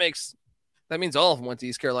 so that means all of them went to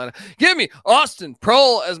East Carolina. Give me Austin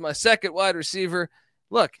Proehl as my second wide receiver.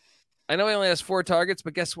 Look, I know he only has 4 targets,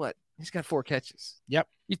 but guess what? He's got 4 catches. Yep.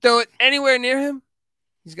 You throw it anywhere near him,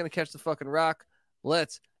 he's going to catch the fucking rock.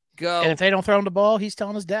 Let's go. And if they don't throw him the ball, he's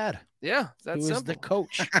telling his dad. Yeah, that's who simple. is the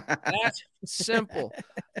coach. That's simple.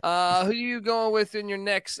 Who are you going with in your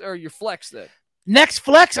next or your flex then? Next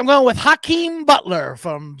flex, I'm going with Hakeem Butler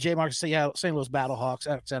from J-Mark St. Louis Battlehawks,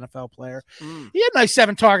 ex-NFL player. He had nice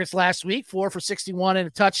 7 targets last week, 4 for 61 and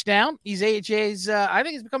a touchdown. He's AJ's, I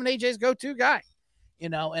think he's becoming AJ's go-to guy.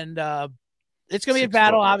 And it's going to be a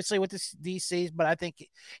battle, obviously, with the DCs, but I think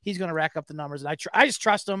he's going to rack up the numbers. And I just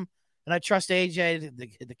trust him, and I trust AJ.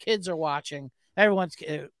 The kids are watching. Everyone's,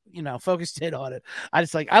 focused in on it. I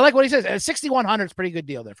like what he says. 6,100 is a pretty good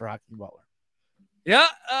deal there for Hakeem Butler. Yeah.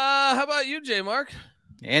 How about you, J-Mark?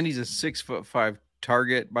 And he's a 6'5"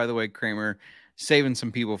 target. By the way, Kramer, saving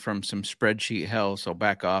some people from some spreadsheet hell, so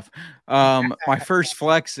back off. My first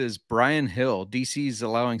flex is Brian Hill. DC's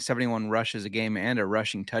allowing 71 rushes a game and a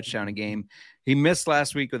rushing touchdown a game. He missed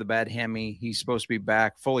last week with a bad hammy. He's supposed to be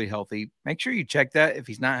back fully healthy. Make sure you check that. If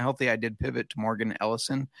he's not healthy, I did pivot to Morgan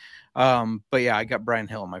Ellison. But yeah, I got Brian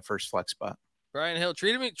Hill in my first flex spot. Brian Hill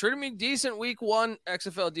treated me decent week 1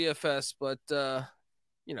 XFL DFS, but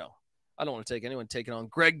I don't want to take anyone taking on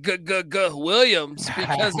Greg Williams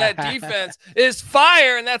because that defense is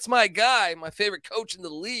fire, and that's my guy, my favorite coach in the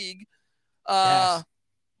league. Yes.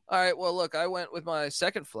 All right, well, look, I went with my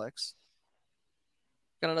second flex.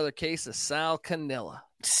 Got another case of Sal Cannella.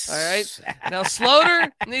 All right. Now,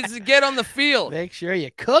 Slaughter needs to get on the field. Make sure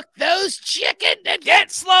you cook those chicken and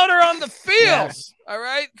get Slaughter on the field. Yes. All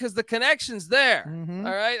right. Because the connection's there. Mm-hmm.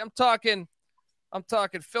 All right. I'm talking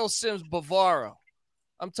Phil Simms Bavaro.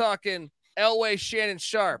 I'm talking Elway Shannon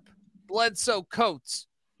Sharp, Bledsoe Coates,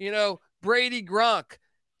 Brady Gronk.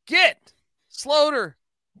 Get Slaughter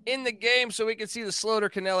in the game so we can see the Slaughter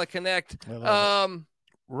Cannella connect.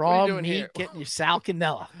 Raw meat getting your Sal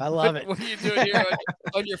Cannella. I love it. What are you doing here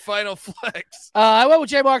on your final flex? I went with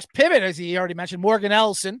J-Mark's pivot, as he already mentioned. Morgan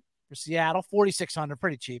Ellison for Seattle, 4,600,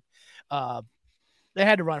 pretty cheap. They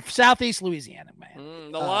had to run for Southeast Louisiana,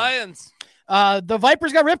 man. The Lions. The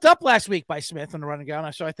Vipers got ripped up last week by Smith on the run and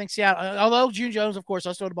gun. So I think Seattle, although June Jones, of course,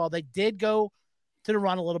 also the ball, they did go to the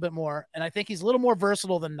run a little bit more, and I think he's a little more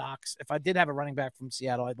versatile than Knox. If I did have a running back from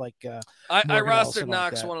Seattle, I'd like. I rostered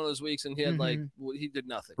Knox one of those weeks, and he had he did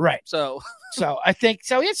nothing. Right. So I think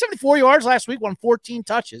He had 74 yards last week, won 14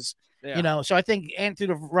 touches. Yeah. So I think and through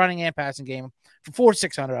the running and passing game for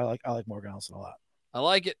 4,600, I like Morgan Ellison a lot. I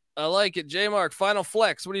like it. J-Mark, final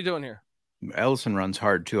flex. What are you doing here? Ellison runs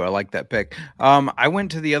hard too. I like that pick. I went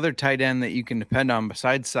to the other tight end that you can depend on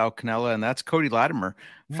besides Sal Cannella, and that's Cody Latimer.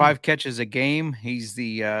 5 catches a game. He's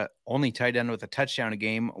the only tight end with a touchdown a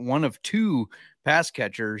game. One of 2 pass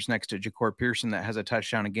catchers next to Ja'Cory Pearson that has a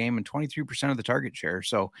touchdown a game, and 23% of the target share.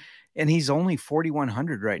 So, and he's only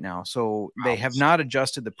 4,100 right now. So they have not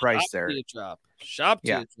adjusted the price there. Shop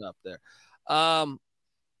to drop there.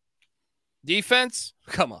 Defense,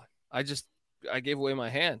 come on. I gave away my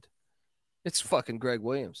hand. It's fucking Greg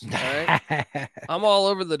Williams. All right. I'm all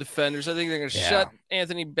over the defenders. I think they're going to shut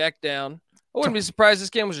Anthony Beck down. I wouldn't be surprised this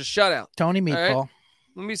game was a shutout. Tony Meatball. Right?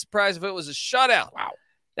 Wouldn't be surprised if it was a shutout. Wow.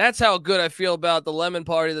 That's how good I feel about the lemon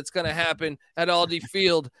party that's going to happen at Aldi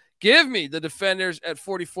Field. Give me the defenders at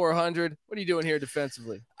 4,400. What are you doing here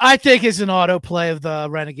defensively? I think it's an auto play of the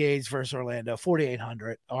Renegades versus Orlando.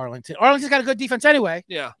 4,800. Arlington. Arlington's got a good defense anyway.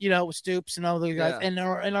 Yeah. With Stoops and all the guys. Yeah. And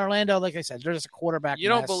in Orlando, like I said, they're just a quarterback. You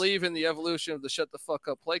don't believe in the evolution of the shut the fuck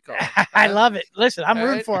up play call. I love it. Listen, I'm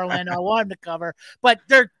rooting for Orlando. I want them to cover. But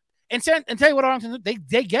they're and tell you what, Arlington,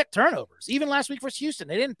 they get turnovers. Even last week versus Houston,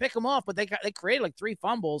 they didn't pick them off, but they created like 3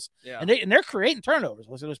 fumbles. Yeah. And they're creating turnovers. It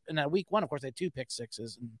was in that week 1, of course, they had 2 pick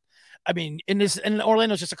sixes. And I mean, and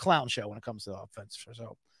Orlando's just a clown show when it comes to the offense.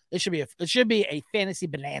 So it should be a fantasy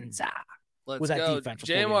bonanza. Let's go.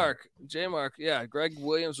 J-Mark. Yeah, Greg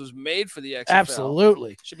Williams was made for the XFL.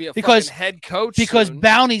 Absolutely. Should be a fucking head coach because soon.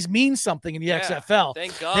 Bounties mean something in the XFL.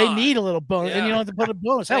 Thank God. They need a little bonus, and you don't have to put a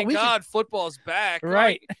bonus. Thank God football's back.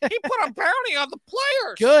 Right. He put a bounty on the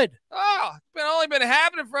players. Good. Oh, it's only been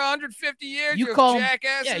happening for 150 years. You call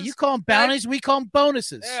jackasses. Yeah, you call them bounties. We call them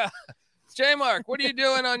bonuses. Yeah. J-Mark, what are you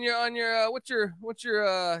doing on your what's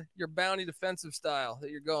your bounty defensive style that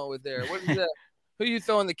you're going with there? What is that? Who are you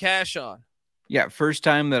throwing the cash on? Yeah, first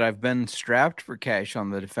time that I've been strapped for cash on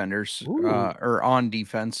the defenders or on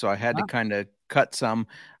defense, so I had to kind of cut some.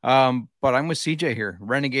 But I'm with CJ here.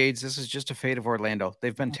 Renegades, this is just a fate of Orlando.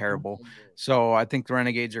 They've been terrible. So I think the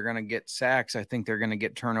Renegades are going to get sacks. I think they're going to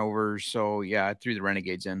get turnovers. So, yeah, I threw the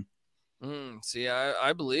Renegades in. See,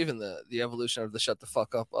 I believe in the evolution of the shut the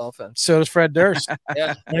fuck up offense. So does Fred Durst.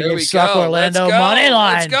 Yeah, there we go. Orlando money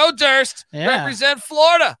line. Let's go, Durst. Yeah. Represent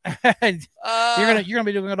Florida. You're gonna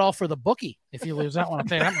be doing it all for the bookie if you lose that one. I'm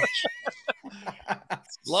saying that much.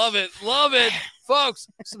 Love it, folks.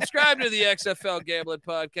 Subscribe to the XFL Gambling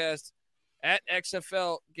Podcast at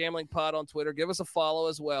XFL Gambling Pod on Twitter. Give us a follow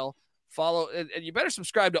as well. Follow, and you better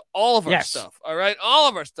subscribe to all of our stuff. All right, all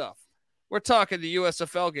of our stuff. We're talking the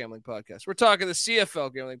USFL Gambling Podcast. We're talking the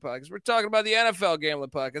CFL Gambling Podcast. We're talking about the NFL Gambling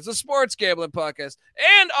Podcast, the Sports Gambling Podcast,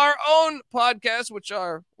 and our own podcast, which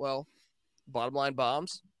are, Bottom Line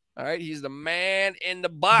Bombs. All right, he's the man in the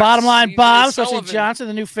box. Bottom Line Bombs, especially Johnson,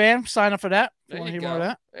 the new fan. Sign up for that. There you go. More of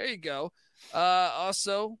that. There you go.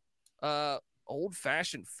 Also,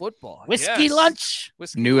 old-fashioned football. Whiskey lunch.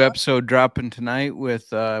 New episode dropping tonight with,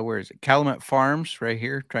 where is it? Calumet Farms right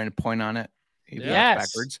here, trying to point on it.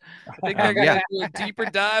 Backwards. I think they're going to do a deeper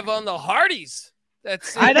dive on the Hardys.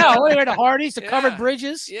 I know. We're the Hardys, the covered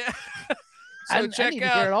bridges. Yeah. So check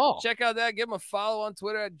out that. Give him a follow on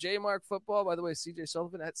Twitter at JMarkFootball. By the way, CJ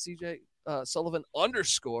Sullivan at CJ Sullivan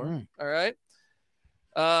 _. All right.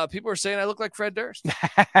 People are saying I look like Fred Durst.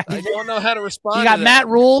 I don't know how to respond. You got to Matt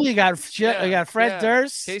Rule. You got Fred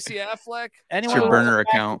Durst. Casey Affleck. It's your burner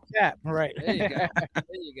account. Yeah, right. There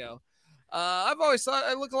you go. I've always thought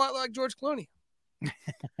I look a lot like George Clooney.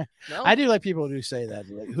 No? I do like people who say that,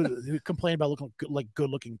 who complain about looking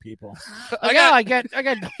good-looking people. I get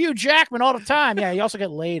Hugh Jackman all the time. Yeah, you also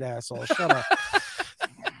get laid, asshole. Shut up.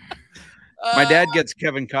 My dad gets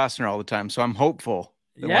Kevin Costner all the time, so I'm hopeful.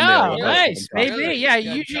 Yeah, nice, maybe. Yeah,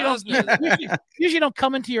 you usually don't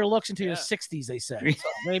come into your looks into your 60s. They say. So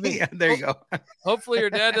maybe. Yeah, there you go. Hopefully,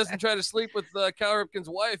 your dad doesn't try to sleep with Cal Ripken's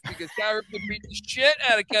wife because Cal Ripken beat the shit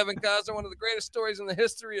out of Kevin Costner, one of the greatest stories in the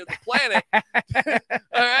history of the planet.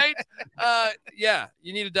 All right. Yeah,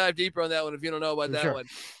 you need to dive deeper on that one if you don't know about that one,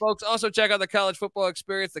 folks. Also, check out the college football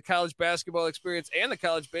experience, the college basketball experience, and the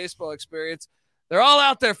college baseball experience. They're all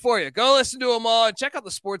out there for you. Go listen to them all and check out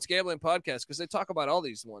the Sports Gambling Podcast because they talk about all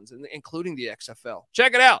these ones, including the XFL.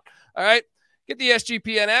 Check it out. All right. Get the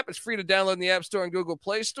SGPN app. It's free to download in the App Store and Google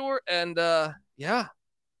Play Store. And,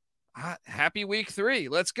 happy week 3.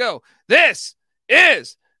 Let's go. This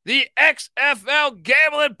is the XFL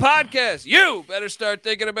Gambling Podcast. You better start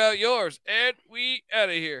thinking about yours. And we out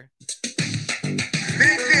of here.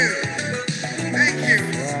 Thank you.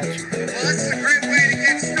 Well, this is a great way to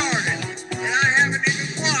get started.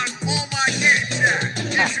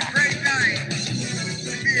 It's a great night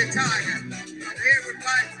to be a Tiger. I'm here with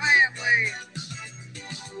my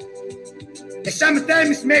family.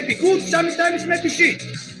 Sometimes it may be good, sometimes it may be shit.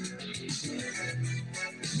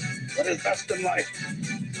 What is best in life?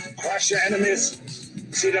 Crush your enemies,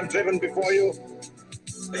 see them driven before you.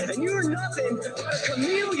 And you're nothing but a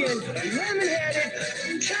chameleon, lemon-headed,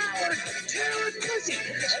 coward, terror pussy.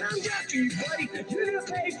 And I'm after you, buddy. You're going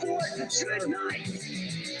to pay for it. Good night.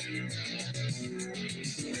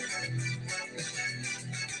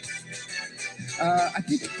 I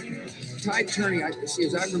think tide turning,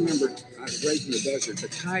 as I remember, I was raised in the desert, the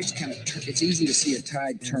tides kind of, it's easy to see a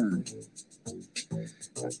tide turn.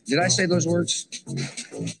 Did I say those words?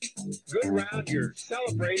 Good round, you're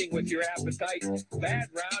celebrating with your appetite. Bad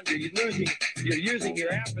round, you're using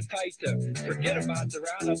your appetite to forget about the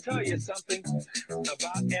round. I'll tell you something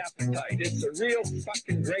about appetite. It's a real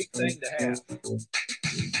fucking great thing to have.